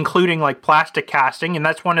 Yep. Including like plastic casting, and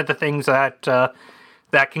that's one of the things that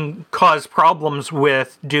that can cause problems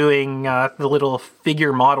with doing the little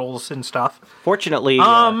figure models and stuff. Fortunately,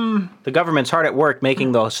 the government's hard at work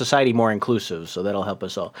making the society more inclusive, so that'll help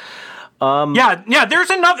us all. There's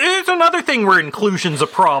another thing where inclusion's a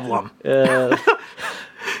problem.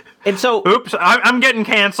 And so... Oops, I'm getting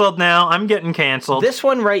canceled now. I'm getting canceled. This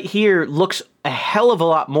one right here looks a hell of a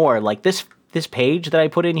lot more like this page that I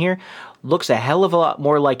put in here looks a hell of a lot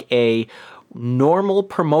more like a normal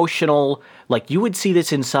promotional... Like, you would see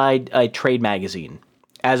this inside a trade magazine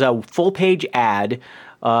as a full-page ad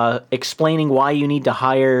explaining why you need to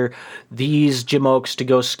hire these Jimokes to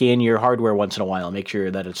go scan your hardware once in a while and make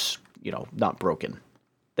sure that it's, not broken.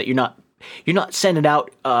 That you're not sending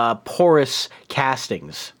out porous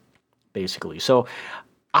castings, basically. So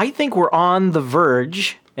I think we're on the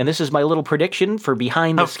verge, and this is my little prediction for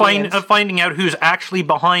behind the scans. Of finding out who's actually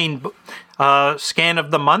behind Scan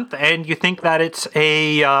of the Month, and you think that it's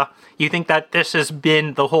you think that this has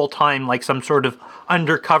been the whole time like some sort of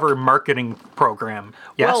undercover marketing program.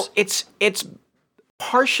 Yes? Well, it's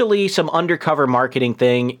partially some undercover marketing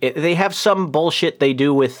thing. They have some bullshit they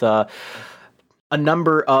do with a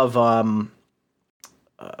number of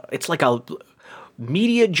it's like a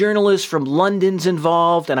media journalist from London's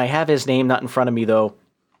involved, and I have his name not in front of me though,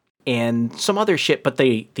 and some other shit. But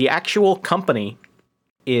the actual company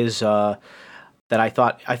is that I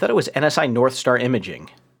thought it was NSI North Star Imaging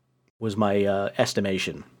was my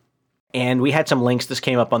estimation. And we had some links. This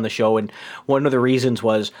came up on the show, and one of the reasons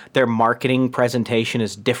was their marketing presentation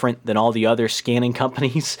is different than all the other scanning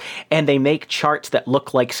companies, and they make charts that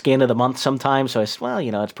look like Scan of the Month sometimes. So I said, well,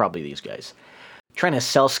 it's probably these guys trying to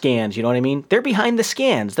sell scans. You know what I mean? They're behind the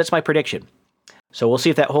scans. That's my prediction. So we'll see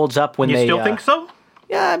if that holds up when you they... still think so?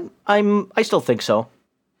 Yeah, I still think so.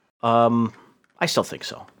 I still think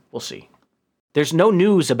so. We'll see. There's no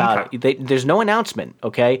news about it. There's no announcement,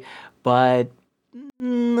 okay? But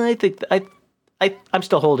I think I'm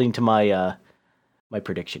still holding to my my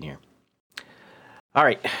prediction here. All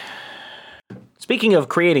right. Speaking of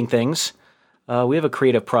creating things, we have a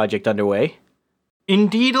creative project underway.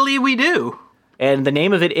 Indeedly we do. And the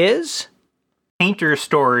name of it is? Painter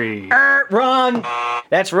Story. Wrong.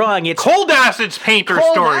 That's wrong. It's Cold Acid's Painter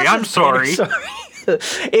Story. I'm sorry.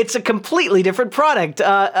 It's a completely different product.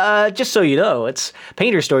 Just so you know, it's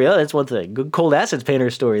Painter Story. Oh, that's one thing. Cold Acid's Painter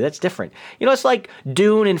Story. That's different. You know, it's like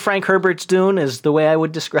Dune and Frank Herbert's Dune is the way I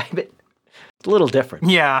would describe it. It's a little different.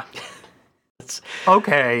 Yeah.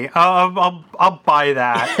 Okay, I'll buy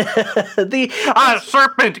that.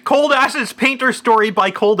 Serpent, Cold Acid's Painter Story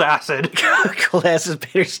by Cold Acid. Cold Acid's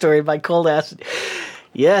Painter Story by Cold Acid.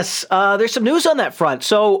 Yes, there's some news on that front.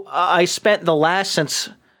 So I spent since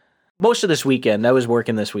most of this weekend. I was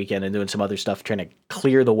working this weekend and doing some other stuff, trying to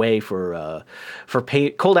clear the way for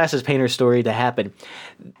Cold Acid's Painter Story to happen.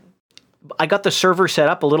 I got the server set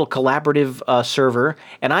up, a little collaborative server,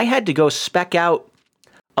 and I had to go spec out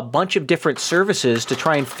a bunch of different services to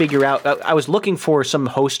try and figure out. I was looking for some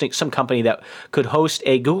company that could host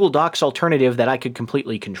a Google Docs alternative that I could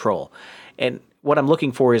completely control. And what I'm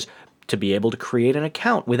looking for is to be able to create an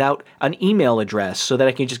account without an email address so that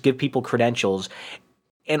I can just give people credentials.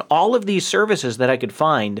 And all of these services that I could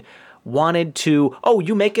find wanted to,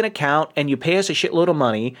 you make an account and you pay us a shitload of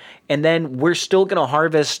money, and then we're still going to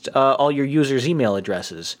harvest all your users' email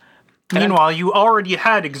addresses. Meanwhile, you already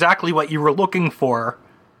had exactly what you were looking for.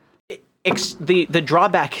 The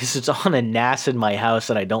drawback is it's on a NAS in my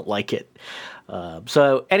house and I don't like it.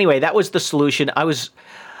 So anyway, that was the solution. I was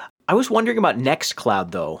wondering about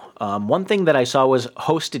Nextcloud though. One thing that I saw was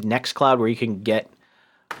hosted Nextcloud, where you can get,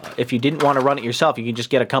 if you didn't want to run it yourself, you can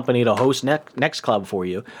just get a company to host Nextcloud for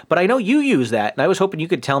you. But I know you use that, and I was hoping you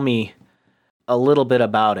could tell me a little bit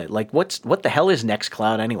about it. Like, what the hell is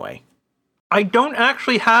Nextcloud anyway? I don't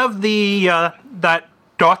actually have the that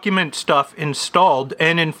document stuff installed,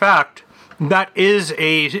 and in fact, that is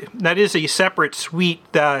a separate suite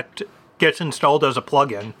that gets installed as a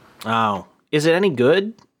plugin. Oh, is it any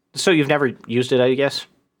good? So you've never used it, I guess?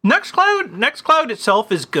 Nextcloud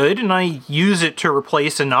itself is good, and I use it to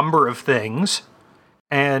replace a number of things.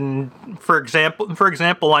 And for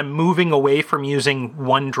example, I'm moving away from using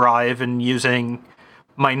OneDrive and using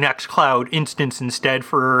my Nextcloud instance instead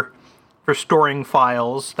for storing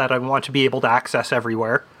files that I want to be able to access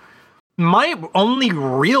everywhere. My only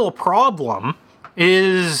real problem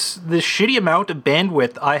is the shitty amount of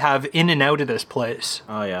bandwidth I have in and out of this place.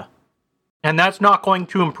 Oh, yeah. And that's not going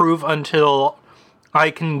to improve until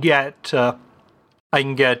I can get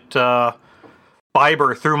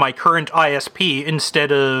fiber through my current ISP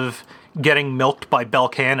instead of getting milked by Bell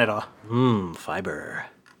Canada. Fiber.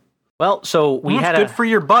 Well, so we had good for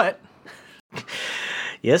your butt.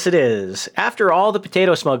 Yes, it is. After all the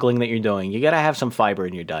potato smuggling that you're doing, you gotta have some fiber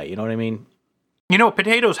in your diet, you know what I mean? You know,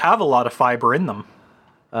 potatoes have a lot of fiber in them.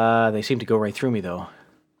 They seem to go right through me, though.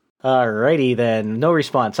 Alrighty, then. No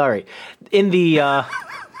response. All right. In the,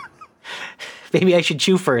 maybe I should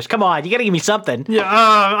chew first. Come on, you gotta give me something. Yeah,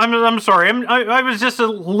 I'm sorry. I was just a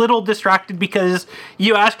little distracted because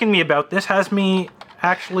you asking me about this has me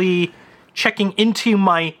actually checking into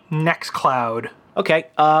my Nextcloud. Okay,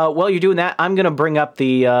 while you're doing that, I'm going to bring up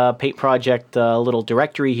the Paint Project little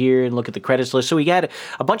directory here and look at the credits list. So we got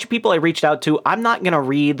a bunch of people I reached out to. I'm not going to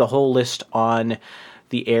read the whole list on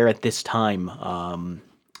the air at this time.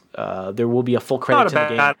 There will be a full credit to the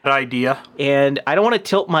game. Not a bad idea. And I don't want to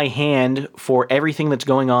tilt my hand for everything that's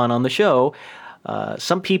going on the show.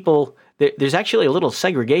 Some people... There's actually a little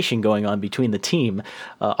segregation going on between the team.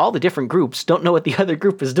 All the different groups don't know what the other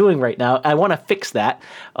group is doing right now. I want to fix that,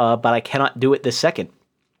 but I cannot do it this second.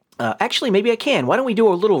 Actually, maybe I can. Why don't we do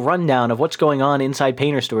a little rundown of what's going on inside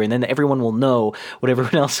Painter Story, and then everyone will know what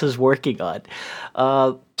everyone else is working on.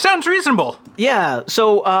 Sounds reasonable. Yeah,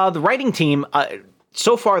 so the writing team,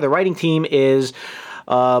 so far the writing team is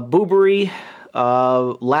Boobery,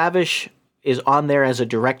 Lavish is on there as a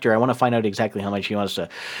director. I want to find out exactly how much he wants to...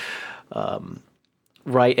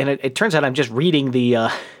 right, and it turns out I'm just reading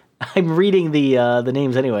the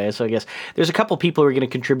names anyway, so I guess there's a couple people who are going to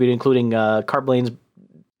contribute, including Carblane's.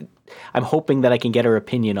 I'm hoping that I can get her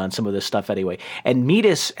opinion on some of this stuff anyway. And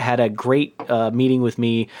Metis had a great meeting with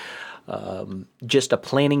me, just a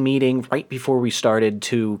planning meeting right before we started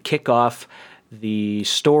to kick off the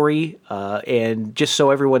story, and just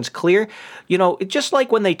so everyone's clear, you know, just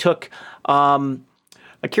like when they took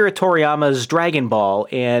Akira Toriyama's Dragon Ball,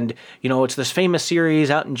 and it's this famous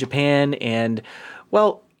series out in Japan, and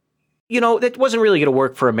well, that wasn't really going to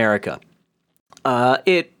work for America.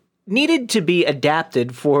 It needed to be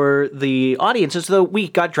adapted for the audiences, so we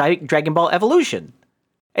got Dragon Ball Evolution,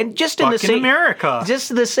 and just in America,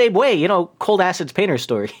 just in the same way, Cold Acid's Painter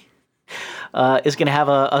Story is going to have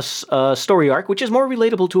a story arc which is more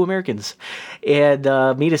relatable to Americans, and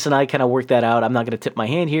Midas and I kind of worked that out. I'm not going to tip my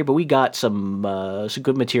hand here, but we got some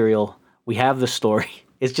good material. We have the story.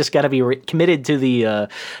 It's just got to be committed to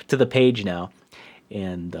the page now.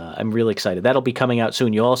 And I'm really excited. That'll be coming out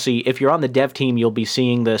soon. You'll all see, if you're on the dev team, you'll be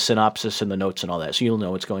seeing the synopsis and the notes and all that, so you'll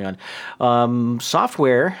know what's going on.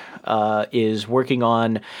 Software is working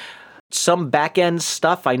on some back-end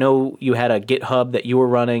stuff. I know you had a GitHub that you were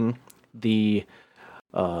running. The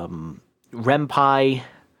RenPy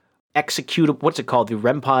executable, what's it called? The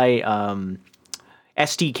RenPy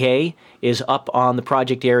SDK is up on the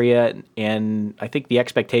project area, and I think the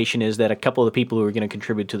expectation is that a couple of the people who are going to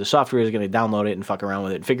contribute to the software is going to download it and fuck around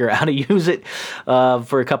with it and figure out how to use it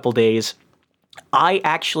for a couple days. I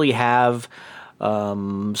actually have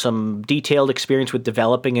some detailed experience with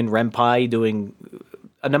developing in RenPy, doing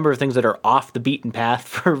a number of things that are off the beaten path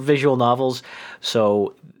for visual novels.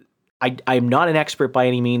 So I'm not an expert by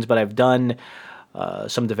any means, but I've done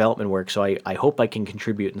some development work, so I hope I can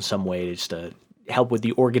contribute in some way just to help with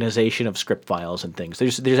the organization of script files and things.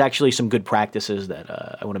 There's actually some good practices that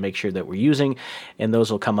I want to make sure that we're using, and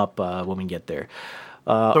those will come up when we get there.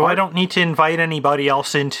 So I don't need to invite anybody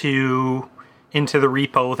else into the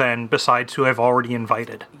repo then, besides who I've already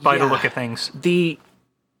invited, by the look of things.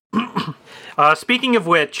 Speaking of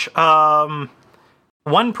which,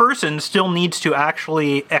 one person still needs to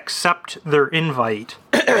actually accept their invite.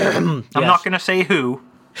 I'm not going to say who.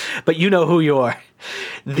 But you know who you are.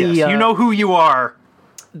 Yes, you know who you are.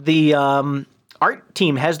 The art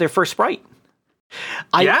team has their first sprite.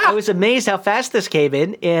 I was amazed how fast this came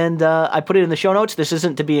in, and I put it in the show notes. This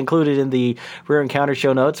isn't to be included in the Rare Encounter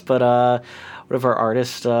show notes, but one of our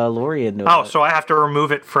artists, Lorian. So I have to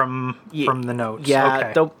remove it from the notes. Yeah,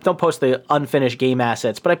 okay. Don't post the unfinished game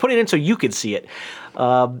assets, but I put it in so you could see it.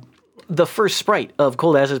 The first sprite of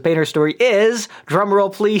Cold Acid's Painter Story is,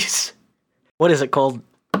 drumroll please, what is it called?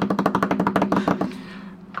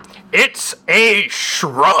 It's a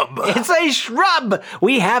shrub. It's a shrub.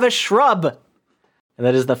 We have a shrub. And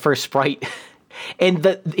that is the first sprite.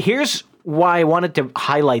 And here's why I wanted to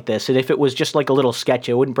highlight this. And if it was just like a little sketch,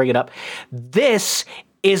 I wouldn't bring it up. This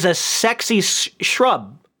is a sexy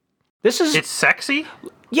shrub. It's sexy?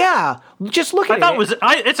 Yeah. Just look at it.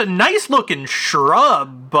 It's a nice looking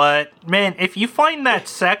shrub, but man, if you find that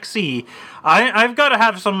sexy, I gotta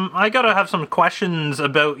have some questions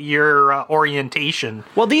about your orientation.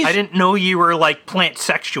 Well, I didn't know you were like plant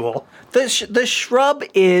sexual. The shrub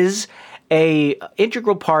is a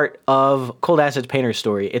integral part of Cold Acid's Painter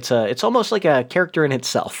Story. It's almost like a character in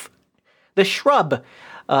itself. The shrub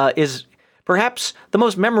is perhaps the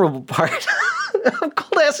most memorable part of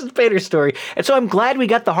Cold Acid's Painter Story, and so I'm glad we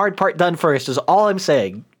got the hard part done first. Is all I'm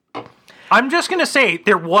saying. I'm just gonna say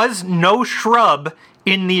there was no shrub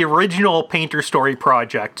in the original Painter Story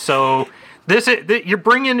project, so you're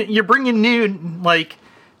bringing new, like,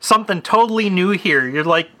 something totally new here. You're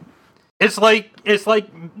like, it's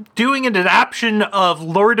like doing an adaptation of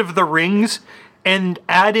Lord of the Rings and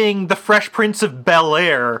adding the Fresh Prince of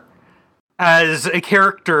Bel-Air as a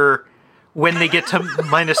character when they get to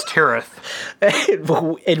Minas Tirith.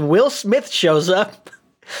 And Will Smith shows up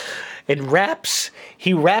and raps.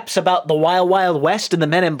 He raps about the Wild Wild West and the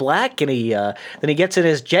Men in Black, and then he gets in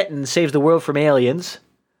his jet and saves the world from aliens.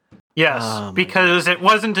 Yes, because it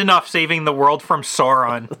wasn't enough saving the world from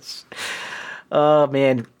Sauron. Oh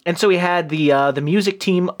man! And so we had the music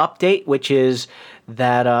team update, which is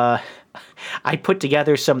that I put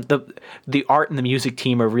together the art and the music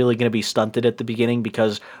team are really going to be stunted at the beginning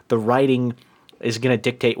because the writing is going to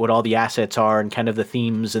dictate what all the assets are and kind of the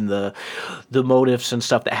themes and the motifs and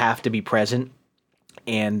stuff that have to be present.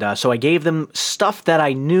 And so I gave them stuff that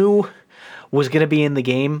I knew was going to be in the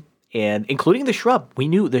game, and including the shrub. We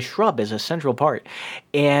knew the shrub is a central part.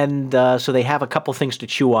 And so they have a couple things to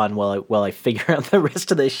chew on while I figure out the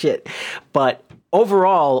rest of this shit. But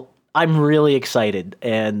overall, I'm really excited,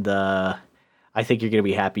 and I think you're going to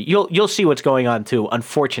be happy. You'll see what's going on too.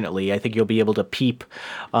 Unfortunately, I think you'll be able to peep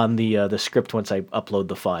on the script once I upload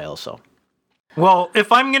the file. So, well,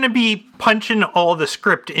 if I'm going to be punching all the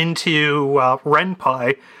script into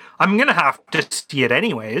RenPy, I'm going to have to see it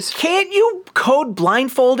anyways. Can't you code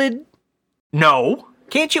blindfolded? No.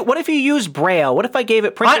 Can't you? What if you use Braille? What if I gave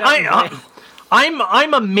it printed out?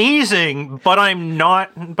 I'm amazing, but I'm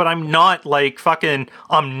not like fucking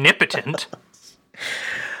omnipotent.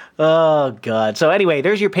 Oh God. So anyway,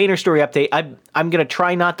 there's your Painter Story update. I'm gonna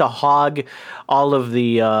try not to hog all of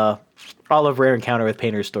Rare Encounter with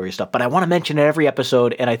Painter Story stuff, but I want to mention it every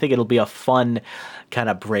episode, and I think it'll be a fun kind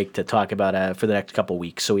of break to talk about for the next couple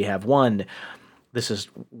weeks. So we have 4 more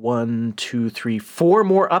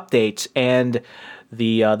updates, and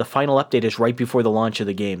the final update is right before the launch of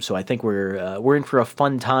the game. So I think we're in for a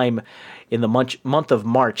fun time in the month of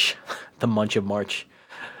March. The month of March.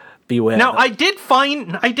 Beware. Now I did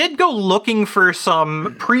go looking for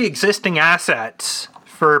some pre-existing assets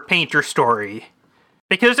for Painter Story,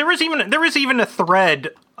 because there was even a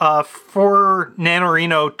thread for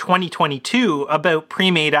NaNoWriMo 2022 about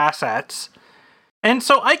pre-made assets. And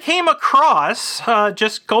so I came across,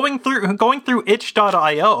 just going through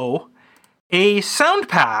itch.io, a sound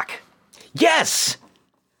pack. Yes!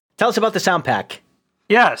 Tell us about the sound pack.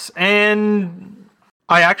 Yes, and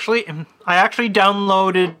I actually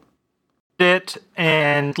downloaded it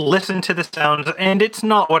and listened to the sounds, and it's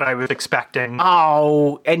not what I was expecting.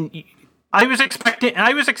 Oh, and I was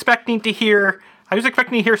expecting to hear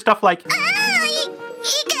stuff like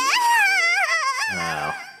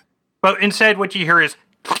oh. But instead what you hear is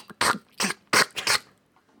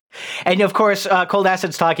and of course, Cold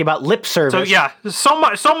Acid's talking about lip service. So yeah, so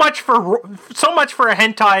much for a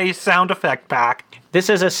hentai sound effect pack. This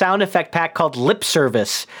is a sound effect pack called Lip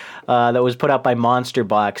Service that was put out by Monster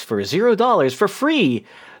Box for $0 for free.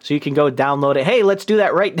 So you can go download it. Hey, let's do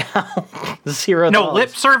that right now. $0. No, Lip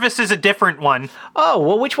Service is a different one. Oh,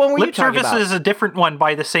 well, which one were you talking about? Lip Service is a different one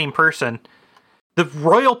by the same person. The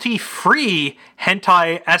royalty-free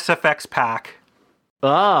hentai SFX pack.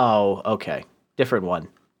 Oh, okay. Different one.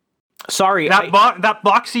 Sorry, that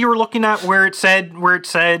box you were looking at where it said Lip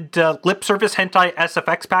Service Hentai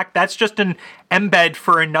SFX pack. That's just an embed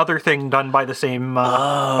for another thing done by the same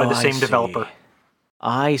developer.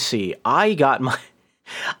 I see. I got my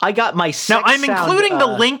sex now. I'm including the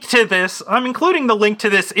link to this. I'm including the link to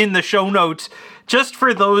this in the show notes, just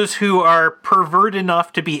for those who are pervert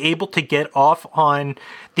enough to be able to get off on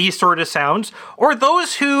these sort of sounds, or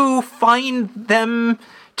those who find them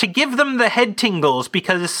to give them the head tingles,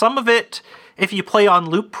 because some of it, if you play on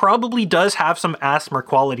loop, probably does have some ASMR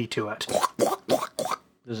quality to it.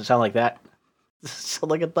 Does it sound like that? Does it sound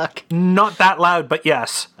like a duck? Not that loud, but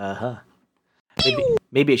yes. Uh-huh.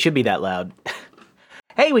 Maybe it should be that loud.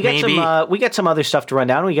 Hey, we got some other stuff to run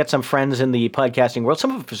down. We got some friends in the podcasting world.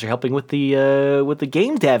 Some of us are helping with the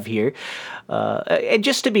game dev here. And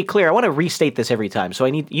just to be clear, I want to restate this every time. So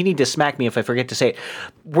you need to smack me if I forget to say it.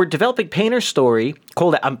 We're developing Painter Story,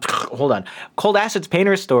 Cold Acid's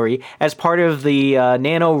Painter Story, as part of the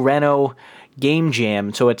NaNoWriMo Game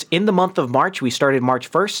Jam. So it's in the month of March. We started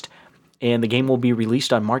March 1st, and the game will be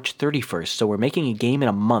released on March 31st. So we're making a game in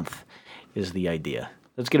a month is the idea.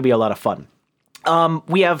 It's going to be a lot of fun.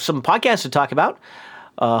 We have some podcasts to talk about.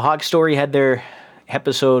 Hog Story had their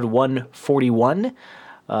episode 141,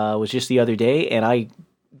 was just the other day, and I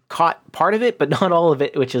caught part of it, but not all of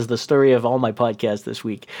it, which is the story of all my podcasts this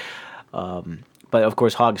week. But of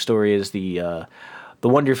course, Hog Story is the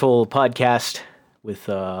wonderful podcast with,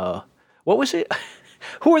 what was it?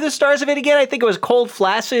 Who were the stars of it again? I think it was Cold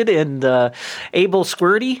Flaccid and Abel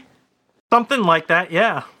Squirty. Something like that,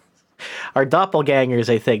 yeah. Our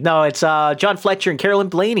doppelgangers, I think. No, it's John Fletcher and Carolyn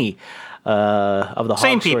Blaney of the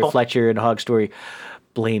Hog Story Fletcher and Hog Story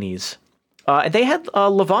Blaney's. And they had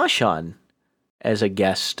Lavash on as a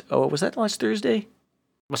guest. Oh, was that last Thursday?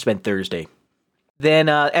 Must have been Thursday. Then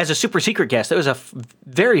as a super secret guest. That was a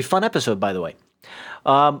very fun episode, by the way.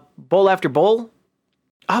 Bowl after bowl.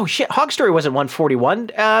 Oh, shit. Hog Story wasn't 141.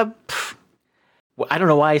 I don't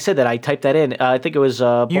know why I said that. I typed that in. I think it was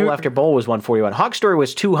Bowl After Bowl was 141. Hog Story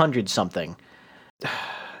was 200 something.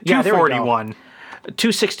 Yeah, 241.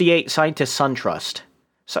 268 Scientist Sun Trust.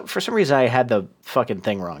 So for some reason I had the fucking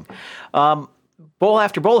thing wrong. Bowl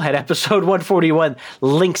After Bowl had episode 141,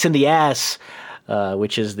 Links in the Ass,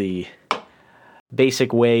 which is the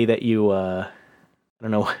basic way that you I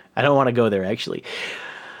don't know. I don't want to go there actually.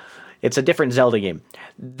 It's a different Zelda game.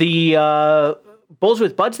 The Bowls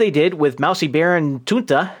with Buds they did with Mousy Bear and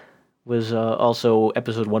Tunta was also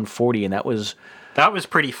episode 140, and that was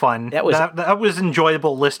pretty fun. That was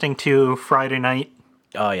enjoyable listening to Friday night.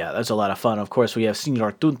 Oh yeah, that's a lot of fun. Of course, we have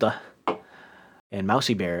Senor Tunta and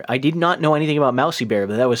Mousy Bear. I did not know anything about Mousy Bear,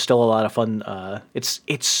 but that was still a lot of fun.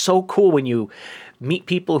 It's so cool when you meet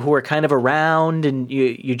people who are kind of around and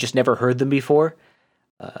you just never heard them before.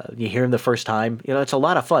 You hear them the first time. You know, it's a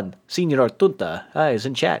lot of fun. Senor Tunta is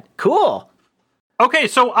in chat. Cool. Okay,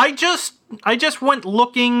 so I just went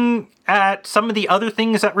looking at some of the other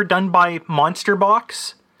things that were done by Monster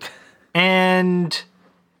Box, and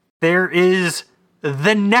there is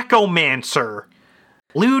the Necromancer,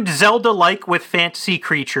 lewd Zelda-like with fantasy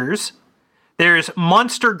creatures. There's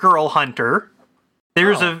Monster Girl Hunter.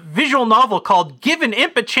 There's a visual novel called Give an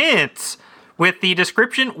Imp a Chance, with the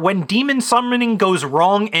description, when demon summoning goes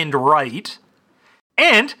wrong and right.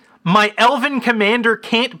 And My Elven Commander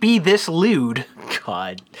Can't Be This Lewd.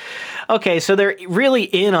 God. Okay, so they're really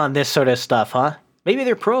in on this sort of stuff, huh? Maybe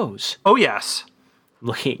they're pros. Oh, yes.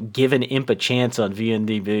 Looking, Give an Imp a Chance on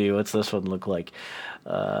VNDB. What's this one look like?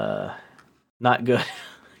 Not good.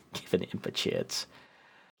 Give an Imp a Chance.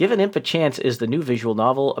 Give an Imp a Chance is the new visual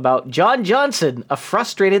novel about John Johnson, a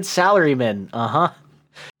frustrated salaryman. Uh-huh.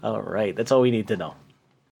 All right, that's all we need to know.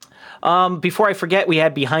 Before I forget, we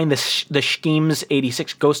had Behind the Schemes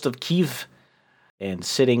 86 Ghost of Kiev and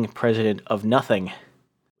Sitting President of Nothing,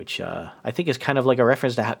 which I think is kind of like a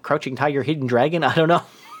reference to Crouching Tiger, Hidden Dragon. I don't know.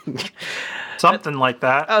 Something like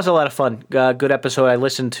that. That was a lot of fun. Good episode. I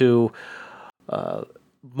listened to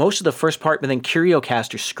most of the first part, but then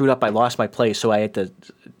CurioCaster screwed up. I lost my place, so I had to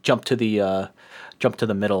jump to the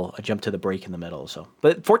middle. I jumped to the break in the middle. So,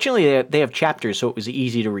 but fortunately, they have chapters, so it was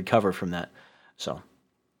easy to recover from that. So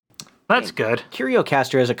that's good.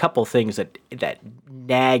 CurioCaster has a couple things that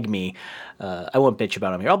nag me. I won't bitch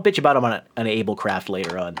about them here. I'll bitch about them on Ablecraft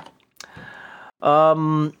later on.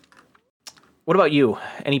 What about you?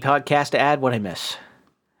 Any podcast to add? What'd I miss?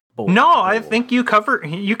 No, I think you covered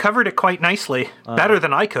it quite nicely. Better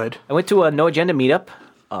than I could. I went to a No Agenda meetup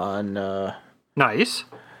on nice.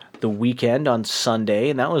 the weekend on Sunday,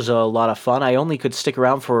 and that was a lot of fun. I only could stick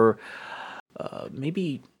around for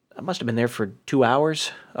maybe I must have been there for 2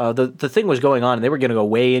 hours. The thing was going on, and they were going to go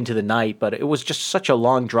way into the night, but it was just such a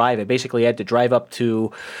long drive. I basically had to drive up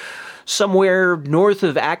to somewhere north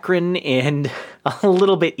of Akron and a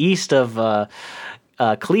little bit east of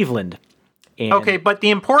Cleveland. And okay, but the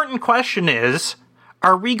important question is,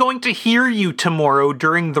 are we going to hear you tomorrow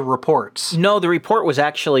during the reports? No, the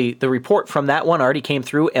report from that one already came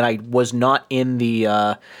through, and I was not in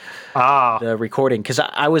the recording because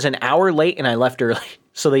I was an hour late and I left early.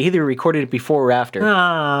 So they either recorded it before or after, and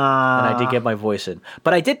I did get my voice in.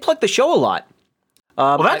 But I did plug the show a lot.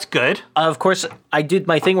 Well, that's good. Of course, I did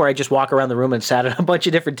my thing where I just walk around the room and sat at a bunch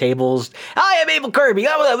of different tables. Hi, I'm Abel Kirby.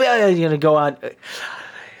 Go on.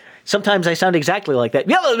 Sometimes I sound exactly like that.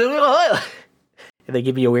 And they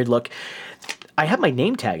give me a weird look. I have my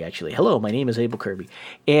name tag, actually. Hello, my name is Abel Kirby.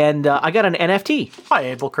 And I got an NFT. Hi,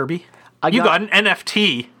 Abel Kirby. You got an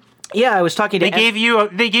NFT. Yeah, I was talking to...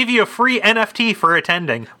 They gave you a free NFT for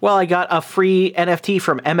attending. Well, I got a free NFT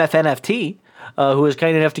from MFNFT, who was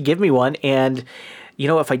kind enough to give me one. And,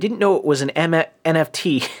 if I didn't know it was an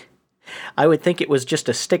NFT, I would think it was just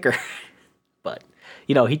a sticker. But,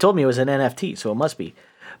 he told me it was an NFT, so it must be.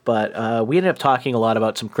 But we ended up talking a lot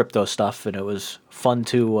about some crypto stuff, and it was fun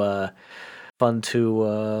to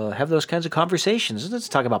have those kinds of conversations. Let's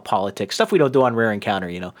talk about politics, stuff we don't do on Rare Encounter,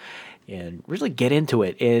 and really get into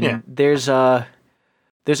it. And there's a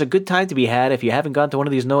good time to be had if you haven't gone to one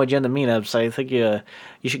of these No Agenda meetups. I think you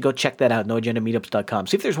should go check that out, noagendameetups.com.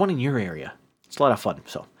 See if there's one in your area. It's a lot of fun.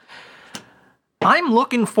 So I'm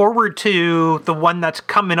looking forward to the one that's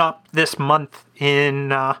coming up this month in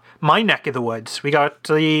my neck of the woods. We got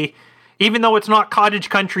even though it's not Cottage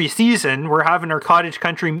Country season, we're having our Cottage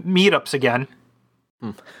Country meetups again.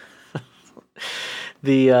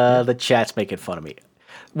 The chat's making fun of me.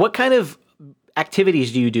 What kind of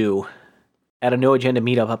activities do you do at a No Agenda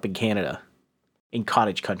meetup up in Canada, in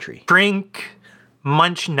Cottage Country? Drink,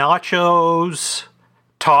 munch nachos,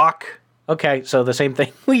 talk. Okay, so the same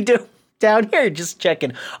thing we do down here, just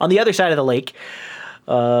checking. On the other side of the lake.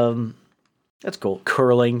 That's cool.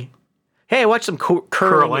 Curling. Hey, I watched some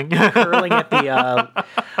curling. Curling at the...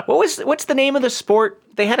 what's the name of the sport?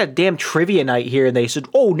 They had a damn trivia night here, and they said,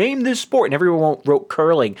 name this sport, and everyone wrote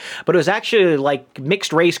curling. But it was actually like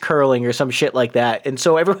mixed race curling or some shit like that, and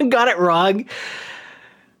so everyone got it wrong.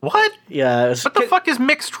 What? Yeah. What the fuck is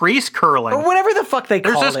mixed race curling? Or whatever the fuck they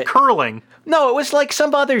call it. There's just curling. No, it was like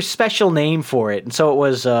some other special name for it, and so it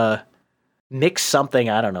was mixed something,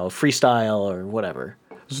 I don't know, freestyle or whatever.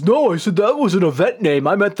 No, I said that was an event name.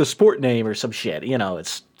 I meant the sport name or some shit.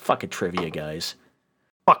 It's fucking trivia, guys.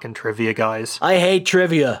 Fucking trivia, guys. I hate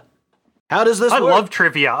trivia. How does this work? I love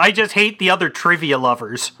trivia. I just hate the other trivia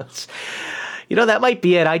lovers. That might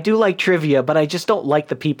be it. I do like trivia, but I just don't like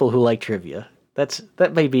the people who like trivia.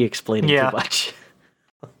 That may be explaining too much.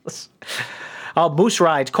 Moose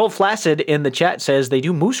rides. Cold Flaccid in the chat says they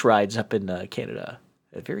do moose rides up in Canada.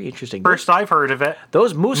 Very interesting. First I've heard of it.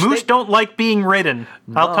 Those moose... Moose don't like being ridden.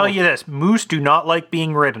 No. I'll tell you this. Moose do not like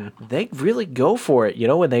being ridden. They really go for it. You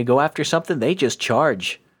know, when they go after something, they just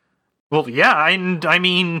charge. Well, yeah, and I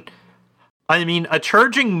mean, a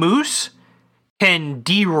charging moose can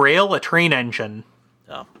derail a train engine.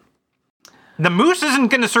 Oh. The moose isn't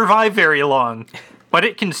going to survive very long, but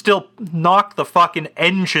it can still knock the fucking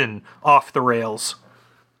engine off the rails.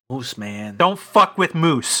 Moose, man. Don't fuck with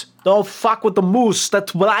moose. Don't fuck with the moose.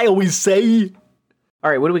 That's what I always say.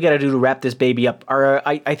 All right, what do we got to do to wrap this baby up?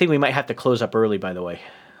 I think we might have to close up early, by the way,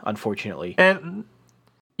 unfortunately. And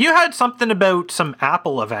you had something about some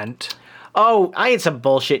Apple event. Oh, I had some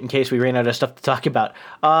bullshit in case we ran out of stuff to talk about.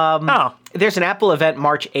 There's an Apple event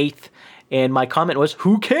March 8th, and my comment was,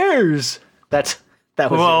 who cares? That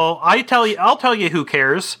was Well, I'll tell you who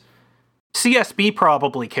cares. CSB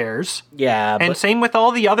probably cares. Yeah, and same with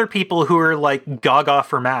all the other people who are like gaga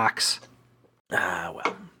for Macs. Well,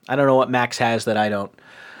 I don't know what Max has that I don't.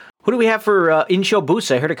 Who do we have for in-show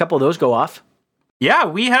boosts? I heard a couple of those go off. Yeah,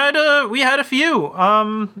 we had a few.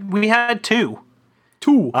 We had two.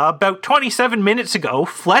 About 27 minutes ago,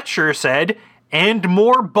 Fletcher said, "And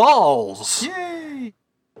more balls." Yay!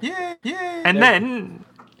 Yay! Yay!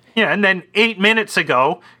 And then 8 minutes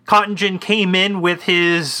ago, Cotton Gin came in with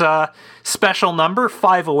his special number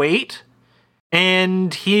 508,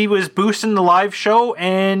 and he was boosting the live show,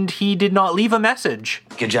 and he did not leave a message.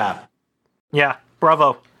 Good job. Yeah,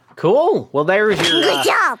 bravo. Cool. Well, there's your Good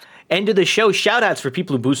job. end of the show shout-outs for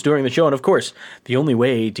people who boost during the show. And of course, the only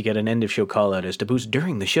way to get an end of show call-out is to boost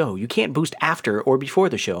during the show. You can't boost after or before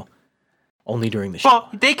the show. Only during the show. Well,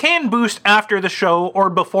 they can boost after the show or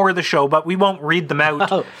before the show, but we won't read them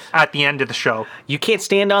out at the end of the show. You can't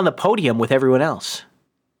stand on the podium with everyone else.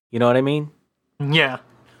 You know what I mean? Yeah.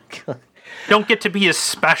 Don't get to be as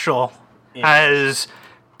special as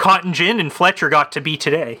Cotton Gin and Fletcher got to be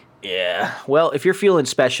today. Yeah. Well, if you're feeling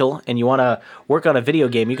special and you want to work on a video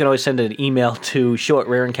game, you can always send an email to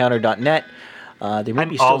show@rareencounter.net.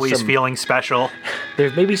 I'm always feeling special. There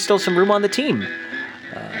may be still some room on the team.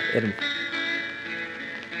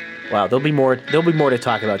 Wow, there'll be more to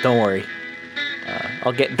talk about. Don't worry.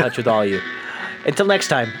 I'll get in touch with all of you. Until next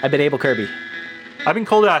time, I've been Abel Kirby. I've been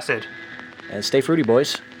Cold Acid. And stay fruity,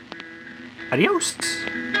 boys. Adios.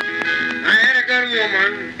 I had a good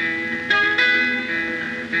woman,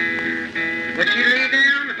 but she lay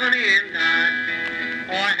down, honey, and died.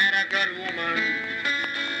 Oh, I had a good woman,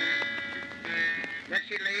 but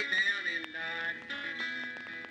she laid down.